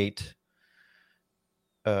times create,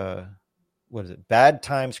 what is it? Bad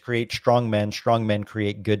times create strong men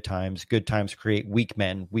create good times create weak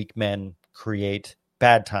men create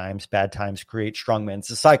bad times create strong men. It's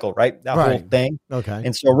a cycle, right? That whole thing. Okay.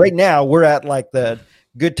 And so right now we're at like the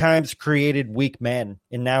good times created weak men,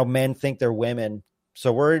 and now men think they're women.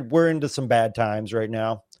 So we're into some bad times right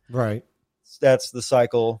now. Right. That's the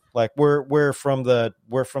cycle. Like we're from the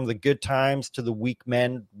good times to the weak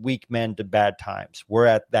men to bad times. We're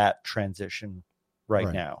at that transition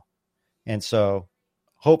right now. And so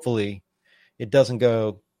hopefully it doesn't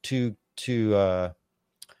go too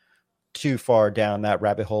far down that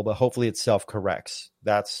rabbit hole, but hopefully it self-corrects.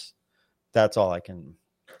 That's all I can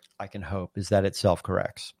hope, is that it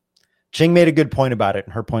self-corrects. Ching made a good point about it,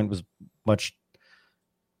 and her point was much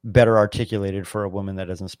better articulated for a woman that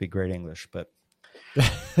doesn't speak great English, but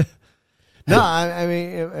no, I mean,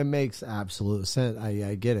 it makes absolute sense.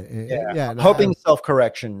 I get it. Yeah. Hoping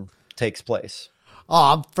self-correction takes place.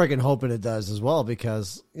 Oh, I'm freaking hoping it does as well,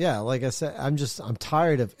 because like I said, I'm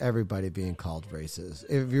tired of everybody being called racist.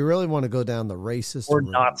 If you really want to go down the racist or road,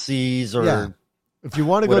 Nazis or if you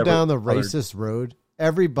want to go down the racist road,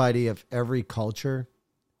 everybody of every culture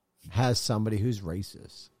has somebody who's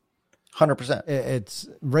racist. 100%. It's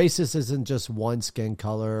racist isn't just one skin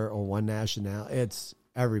color or one nationality. It's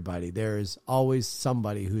everybody. There's always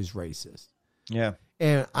somebody who's racist. Yeah.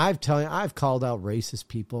 And I've called out racist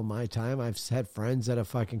people in my time. I've had friends that are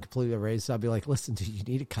fucking completely racist. I'll be like, listen, dude, you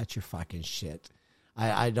need to cut your fucking shit.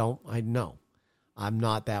 I know. I'm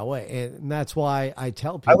not that way. And that's why I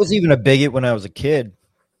tell people. I was even a bigot when I was a kid.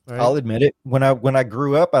 Right? I'll admit it. When I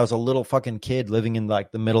grew up, I was a little fucking kid living in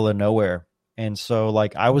like the middle of nowhere. And so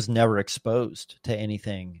like I was never exposed to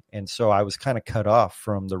anything. And so I was kind of cut off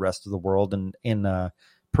from the rest of the world and in a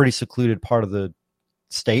pretty secluded part of the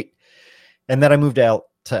state. And then I moved out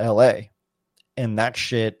to LA, and that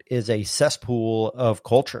shit is a cesspool of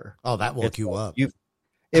culture. Oh, that woke you up.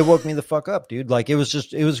 It woke me the fuck up, dude. Like it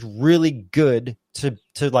was really good to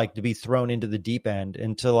be thrown into the deep end,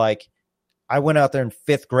 and to like, I went out there in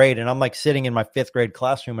 5th grade and I'm like sitting in my 5th grade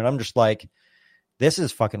classroom and I'm just like, this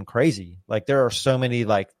is fucking crazy. Like there are so many,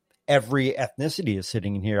 like every ethnicity is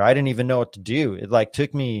sitting in here. I didn't even know what to do. It like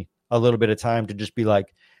took me a little bit of time to just be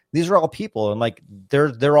like, these are all people, and like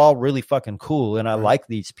they're all really fucking cool, and I like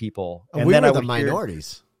these people. And we were the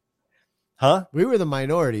minorities. Huh? We were the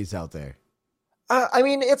minorities out there. I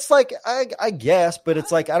mean, it's like I guess, but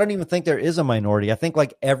it's like I don't even think there is a minority. I think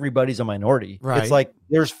like everybody's a minority. Right. It's like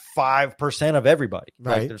there's 5% of everybody.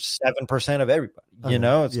 Right. Like there's 7% of everybody. You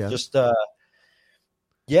know, it's just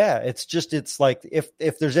it's like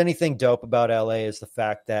if there's anything dope about LA is the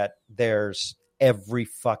fact that there's every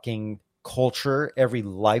fucking culture, every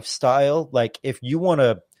lifestyle. Like if you want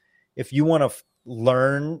to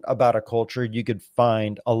learn about a culture, you could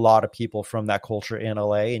find a lot of people from that culture in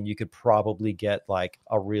LA, and you could probably get like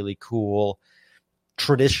a really cool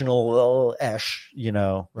traditional-ish,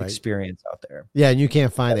 experience out there. Yeah, and you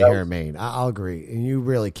can't find it here in Maine. I'll agree. And you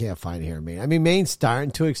really can't find it here in Maine. I mean, Maine's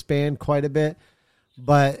starting to expand quite a bit,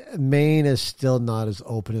 but Maine is still not as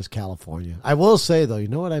open as California. I will say, though, you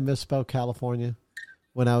know what I miss about California?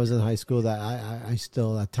 When I was in high school, that I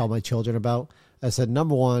still tell my children about. I said,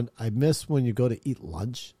 number one, I miss when you go to eat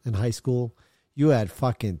lunch in high school. You had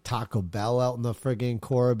fucking Taco Bell out in the friggin'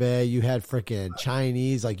 Coral Bay. You had freaking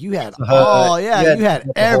Chinese. Like you had, you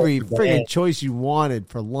had every friggin' choice you wanted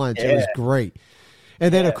for lunch. It was great.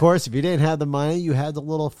 And then, of course, if you didn't have the money, you had the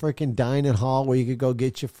little freaking dining hall where you could go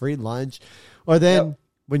get your free lunch. Or then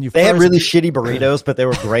when you They had really shitty burritos, but they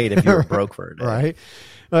were great if you were broke for a day. Right.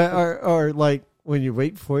 Or like when you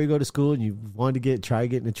wait before you go to school and you wanted to try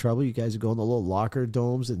getting in trouble, you guys would go in the little locker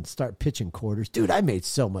domes and start pitching quarters. Dude, I made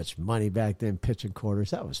so much money back then pitching quarters.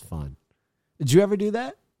 That was fun. Did you ever do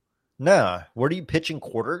that? No. Where do you pitch in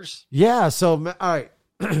quarters? Yeah. So, all right.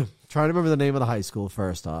 Trying to remember the name of the high school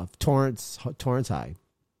first off. Torrance High.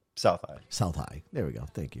 South High. South High. There we go.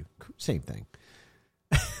 Thank you. Same thing.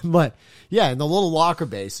 But yeah, in the little locker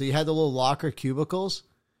bay. So you had the little locker cubicles.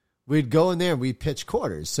 We'd go in there and we'd pitch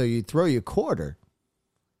quarters. So you'd throw your quarter,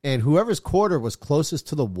 and whoever's quarter was closest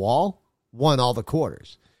to the wall won all the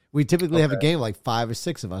quarters. We typically have a game like 5 or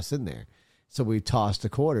 6 of us in there. So we tossed the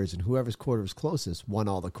quarters, and whoever's quarter was closest won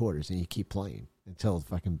all the quarters, and you keep playing until the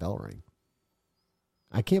fucking bell ring.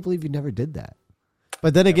 I can't believe you never did that.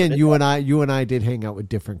 But then again, you and I did hang out with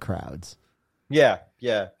different crowds. Yeah.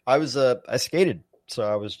 I skated. So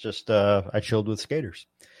I was just I chilled with skaters.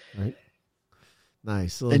 Right.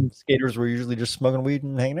 Nice. And skaters were usually just smoking weed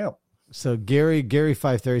and hanging out. So Gary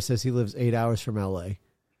 530 says he lives 8 hours from LA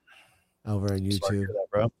over on YouTube. That,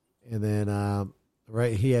 bro. And then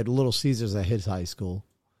he had Little Caesars at his high school.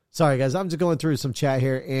 Sorry guys, I'm just going through some chat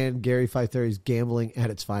here, and Gary 530 is gambling at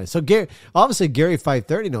its finest. So Gary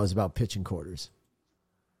 530 knows about pitching quarters.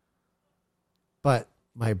 But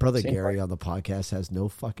my brother Gary on the podcast has no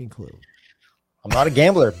fucking clue. I'm not a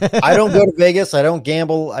gambler. I don't go to Vegas. I don't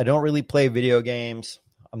gamble. I don't really play video games.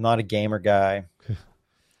 I'm not a gamer guy.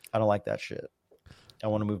 I don't like that shit. I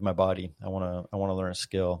want to move my body. I want to learn a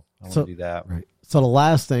skill. I want to do that. Right. So the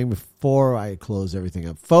last thing before I close everything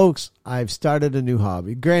up, folks, I've started a new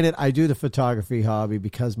hobby. Granted, I do the photography hobby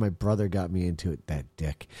because my brother got me into it. That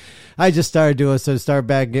dick. I just started doing it, so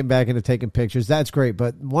getting back into taking pictures. That's great.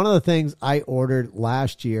 But one of the things I ordered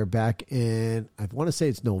last year back in, I want to say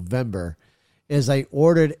it's November, is I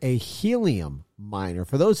ordered a helium miner.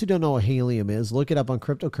 For those who don't know what helium is, look it up on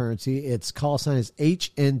cryptocurrency. Its call sign is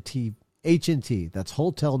HNT. That's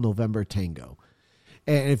Hotel November Tango.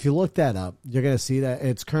 And if you look that up, you're going to see that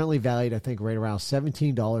it's currently valued, I think, right around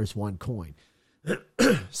 $17 one coin.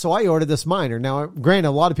 So I ordered this miner. Now, granted,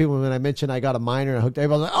 a lot of people, when I mentioned I got a miner and I hooked,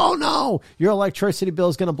 everybody's like, oh no, your electricity bill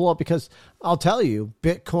is going to blow up, because I'll tell you,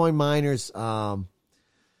 Bitcoin miners,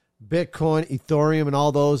 Bitcoin, Ethereum, and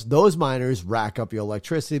all those miners rack up your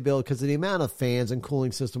electricity bill because of the amount of fans and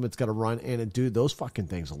cooling system it's got to run. And dude, those fucking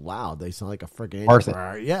things are loud. They sound like a freaking worth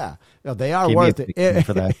it. Yeah, they are worth it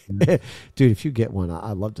for that. Dude, if you get one,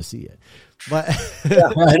 I'd love to see it. But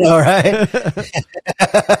yeah, I know, right?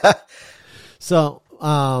 So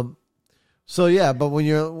yeah, but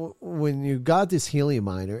when you got this helium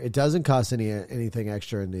miner, it doesn't cost anything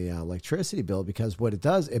extra in the electricity bill, because what it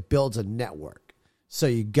does, it builds a network. So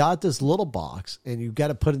you got this little box, and you got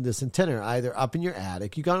to put in this antenna either up in your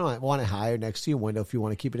attic. You gotta want it higher next to your window if you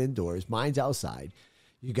want to keep it indoors. Mine's outside.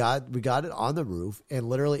 We got it on the roof, and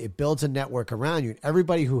literally it builds a network around you. And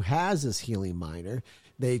everybody who has this helium miner,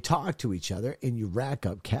 they talk to each other, and you rack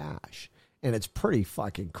up cash. And it's pretty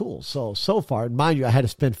fucking cool. So far, mind you, I had to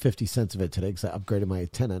spend 50 cents of it today because I upgraded my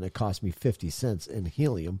antenna, and it cost me 50 cents in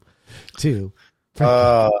helium to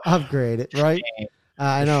upgrade it, right?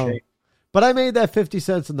 I know. But I made that 50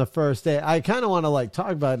 cents in the first day. I kind of want to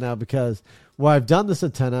talk about it now, because I've done this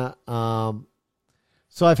antenna.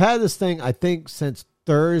 So I've had this thing, I think, since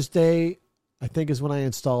Thursday. I think is when I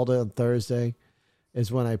installed it. On Thursday is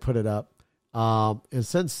when I put it up. And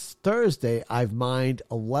since Thursday, I've mined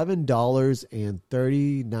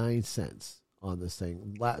 $11.39 on this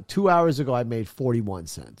thing. 2 hours ago, I made 41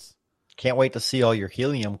 cents. Can't wait to see all your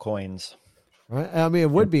helium coins. Right? I mean,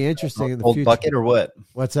 it would be interesting in the future. Bucket or what?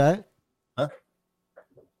 What's that?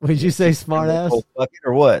 What did you say, smart ass? Bucket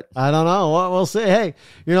or what? I don't know. We'll see. Hey,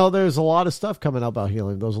 there's a lot of stuff coming out about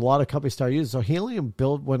helium. There's a lot of companies start using. So helium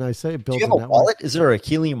when I say build do you have a wallet? Is there a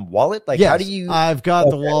helium wallet? Yes, how do you? I've got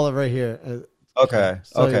the wallet right here. Okay.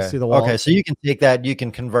 So you see the wallet. Okay. So you can take that. You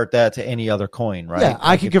can convert that to any other coin, right? Yeah,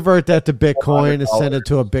 I can convert that to Bitcoin and send it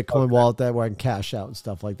to a Bitcoin wallet that where I can cash out and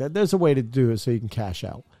stuff like that. There's a way to do it so you can cash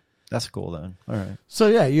out. That's cool then. All right. So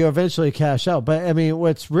yeah, you eventually cash out. But I mean,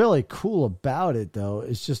 what's really cool about it though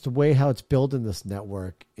is just the way how it's building this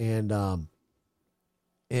network, and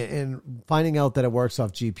finding out that it works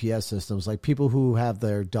off GPS systems. Like people who have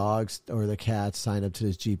their dogs or their cats sign up to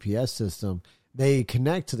this GPS system, they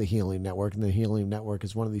connect to the helium network, and the helium network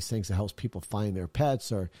is one of these things that helps people find their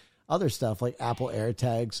pets or other stuff like Apple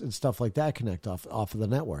AirTags and stuff like that connect off of the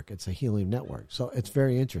network. It's a helium network. So it's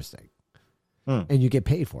very interesting. And you get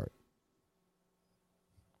paid for it.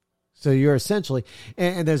 So you're essentially,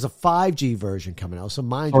 and there's a 5G version coming out. So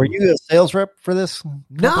mind Are you a sales rep for this?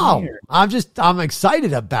 No, I'm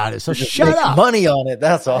excited about it. So shut up. Money on it.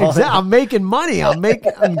 That's all. Exactly. I'm making money. I'm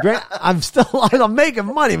making money,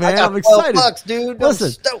 man. I'm excited. $12, dude.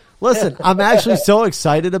 Listen, I'm actually so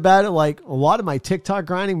excited about it. Like a lot of my TikTok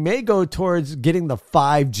grinding may go towards getting the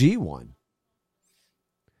 5G one.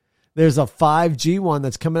 There's a 5G one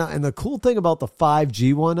that's coming out. And the cool thing about the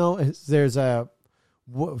 5G one, though, is there's a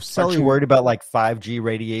Aren't you worried about like 5G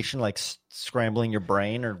radiation, like scrambling your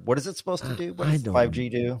brain, or what is it supposed to do? What does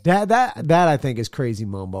 5G do? That I think is crazy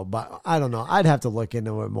mumbo, but I don't know. I'd have to look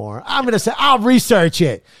into it more. I'm going to say I'll research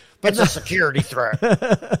it. But it's a security threat.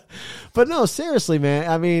 But no, seriously, man.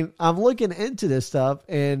 I mean, I'm looking into this stuff,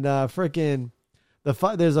 and freaking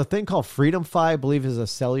there's a thing called Freedom Fi, I believe, is a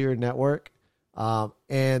cellular network, and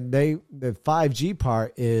the 5G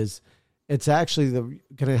part is. It's actually going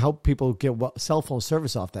to help people get cell phone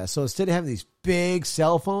service off that. So instead of having these big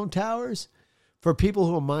cell phone towers, for people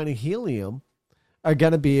who are mining helium, are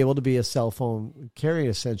going to be able to be a cell phone carrier.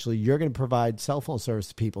 Essentially, you're going to provide cell phone service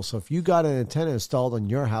to people. So if you got an antenna installed on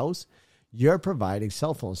your house, you're providing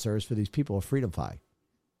cell phone service for these people with Freedom Fi.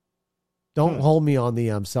 Don't hold me on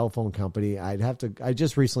the cell phone company. I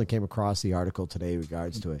just recently came across the article today in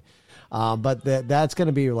regards to it. But that's going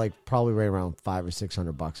to be like probably right around $500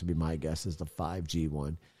 or $600 would be my guess is the 5G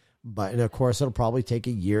one. But, and of course, it'll probably take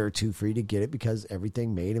a year or two for you to get it because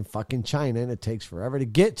everything made in fucking China and it takes forever to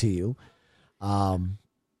get to you. And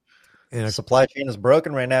the supply chain is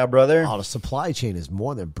broken right now, brother. Oh, the supply chain is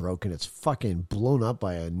more than broken. It's fucking blown up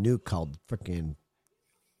by a nuke called freaking,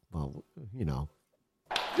 well, you know.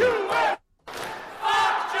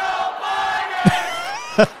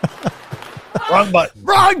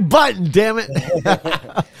 Wrong button, damn it.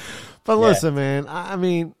 But listen, man, I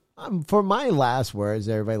mean, for my last words,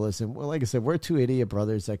 everybody listen, well, like I said, we're two idiot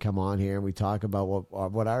brothers that come on here and we talk about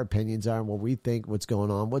what our opinions are and what we think, what's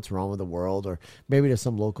going on, what's wrong with the world, or maybe there's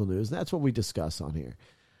some local news. That's what we discuss on here.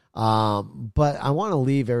 But I want to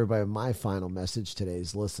leave everybody with my final message today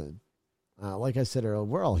is listen. Like I said earlier,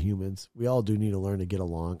 we're all humans. We all do need to learn to get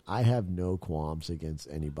along. I have no qualms against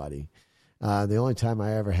anybody. The only time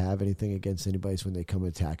I ever have anything against anybody is when they come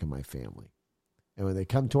attacking my family. And when they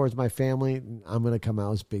come towards my family, I'm going to come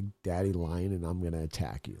out as Big Daddy Lion and I'm going to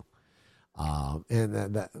attack you.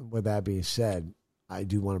 And with that being said, I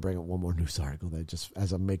do want to bring up one more news article that just,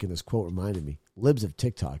 as I'm making this quote, reminded me. Libs of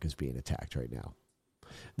TikTok is being attacked right now.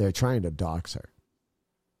 They're trying to dox her.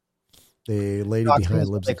 The lady behind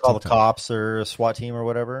Libs they of call TikTok. the cops or a SWAT team or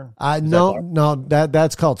whatever.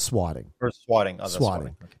 That's called swatting. Or swatting. Oh,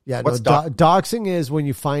 swatting. Okay. Yeah, what's doxing is when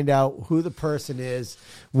you find out who the person is,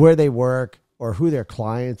 where they work, or who their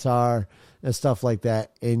clients are, and stuff like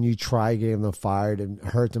that, and you try getting them fired and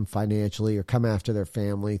hurt them financially, or come after their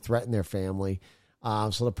family, threaten their family.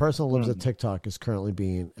 So the person who lives at TikTok is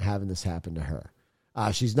currently having this happen to her.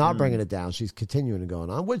 She's not bringing it down. She's continuing to go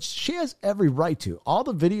on, which she has every right to. All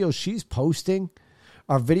the videos she's posting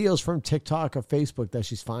are videos from TikTok or Facebook that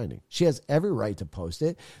she's finding. She has every right to post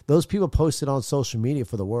it. Those people post it on social media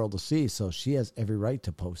for the world to see, so she has every right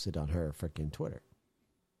to post it on her freaking Twitter.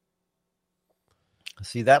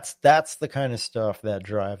 See, that's the kind of stuff that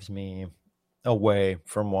drives me away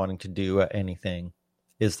from wanting to do anything,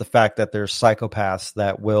 is the fact that there's psychopaths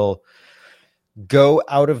that will go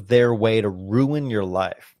out of their way to ruin your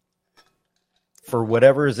life for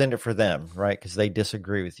whatever is in it for them, right? Because they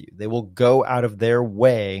disagree with you. They will go out of their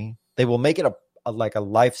way. They will make it a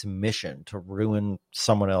life's mission to ruin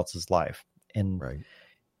someone else's life. And right.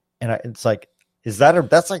 And it's like, is that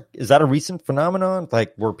a recent phenomenon?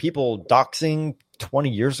 Like, were people doxing 20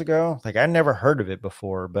 years ago? Like, I never heard of it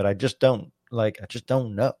before, but I just don't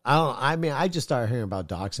know. I just started hearing about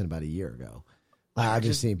doxing about a year ago. I've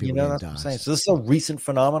just seen people that's what I'm saying. So this is a recent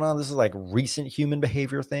phenomenon. This is like recent human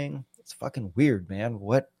behavior thing. It's fucking weird, man.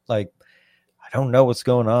 I don't know what's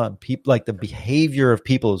going on. People, like, the behavior of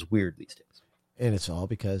people is weird these days. And it's all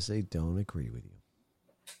because they don't agree with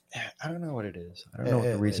you. I don't know what it is. I don't know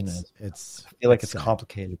what the reason is. I feel like it's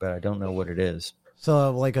complicated, but I don't know what it is.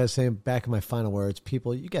 So, like I was saying, back in my final words,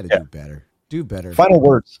 people, you got to do better. Do better. Final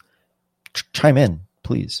words. Chime in,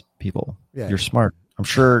 please, people. Yeah. You're smart. I'm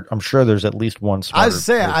sure there's at least one smart. I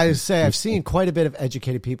say I've seen quite a bit of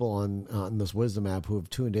educated people on this Wisdom app who have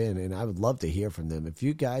tuned in, and I would love to hear from them. If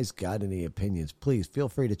you guys got any opinions, please feel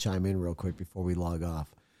free to chime in real quick before we log off.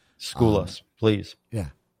 School us, please. Yeah,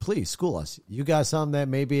 please school us. You got something that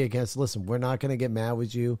may be against. Listen, we're not going to get mad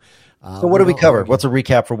with you. So what did we cover? What's a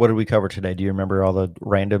recap for what did we cover today? Do you remember all the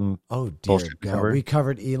random? Oh dear God, we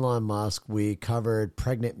covered Elon Musk. We covered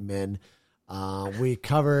pregnant men. We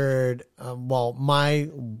covered, one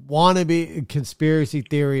wannabe conspiracy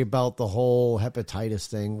theory about the whole hepatitis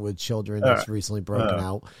thing with children that's recently broken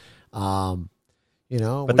out. You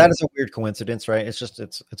know, but that is a weird coincidence, right? It's just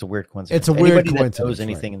it's a weird coincidence. It's a weird Anybody coincidence. That knows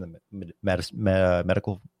anything in the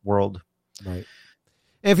medical world, right?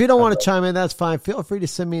 And if you don't want to chime in, that's fine. Feel free to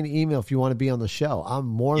send me an email if you want to be on the show. I'm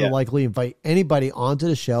more than likely invite anybody onto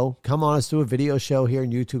the show. Come on, let's do a video show here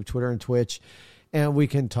on YouTube, Twitter, and Twitch, and we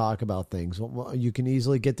can talk about things. You can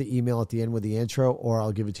easily get the email at the end with the intro, or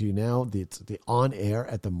I'll give it to you now. It's the on air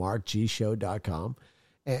at themarkgshow.com.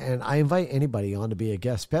 And I invite anybody on to be a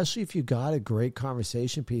guest, especially if you got a great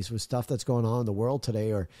conversation piece with stuff that's going on in the world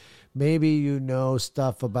today, or maybe you know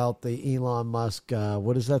stuff about the Elon Musk.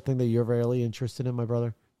 What is that thing that you're really interested in, my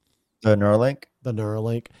brother? The Neuralink. The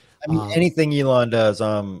Neuralink. I mean, anything Elon does,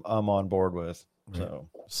 I'm on board with.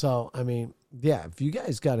 So I mean, yeah. If you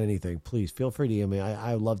guys got anything, please feel free to email me.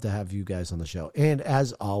 I would love to have you guys on the show. And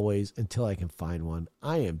as always, until I can find one,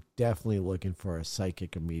 I am definitely looking for a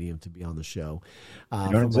psychic or medium to be on the show.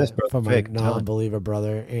 From my non-believer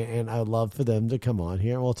brother, and I would love for them to come on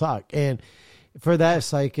here and we'll talk. And for that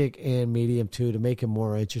psychic and medium too, to make it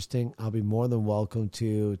more interesting, I'll be more than welcome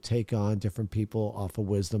to take on different people off of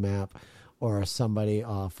Wisdom app or somebody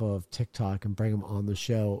off of TikTok and bring them on the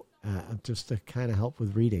show. Just to kind of help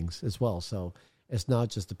with readings as well. So it's not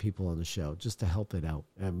just the people on the show, just to help it out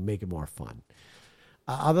and make it more fun.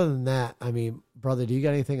 Other than that, I mean, brother, do you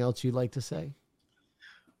got anything else you'd like to say?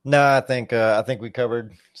 No, I think we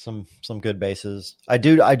covered some good bases. I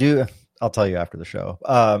do. I'll tell you after the show.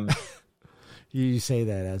 You say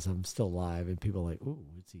that as I'm still live and people are like, ooh,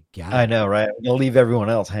 what's he got? I know, right? We'll leave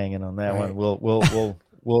everyone else hanging on that one.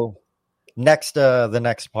 We'll next, the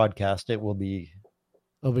next podcast, it will be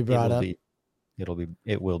brought up.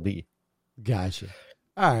 It will be. Gotcha.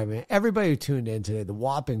 All right, man. Everybody who tuned in today, the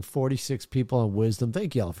whopping 46 people on Wisdom,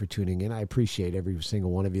 thank you all for tuning in. I appreciate every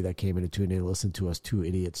single one of you that came in and tuned in and listened to us two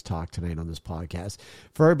idiots talk tonight on this podcast.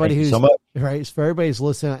 For everybody who's for everybody who's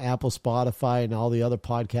listening on Apple, Spotify, and all the other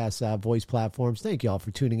podcast voice platforms, thank you all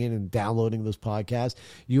for tuning in and downloading those podcasts.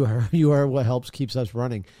 You are what helps keeps us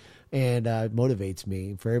running and motivates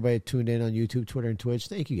me. For everybody tuned in on YouTube, Twitter, and Twitch,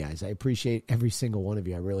 thank you guys. I appreciate every single one of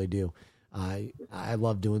you. I really do. I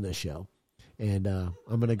love doing this show. And I'm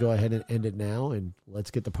going to go ahead and end it now, and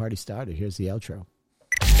let's get the party started. Here's the outro.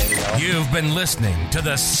 You've been listening to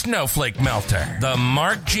the Snowflake Melter, the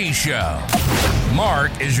Mark G Show.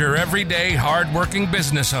 Mark is your everyday hardworking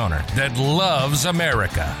business owner that loves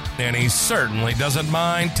America, and he certainly doesn't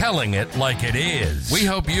mind telling it like it is. We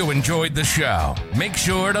hope you enjoyed the show. Make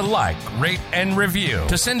sure to like, rate, and review.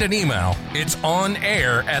 To send an email, it's on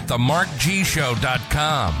air at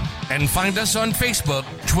themarkgshow.com. And find us on Facebook,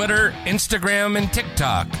 Twitter, Instagram, and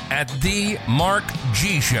TikTok at The Mark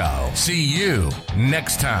G Show. See you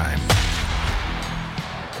next time.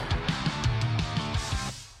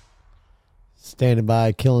 Standing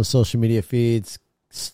by, killing social media feeds.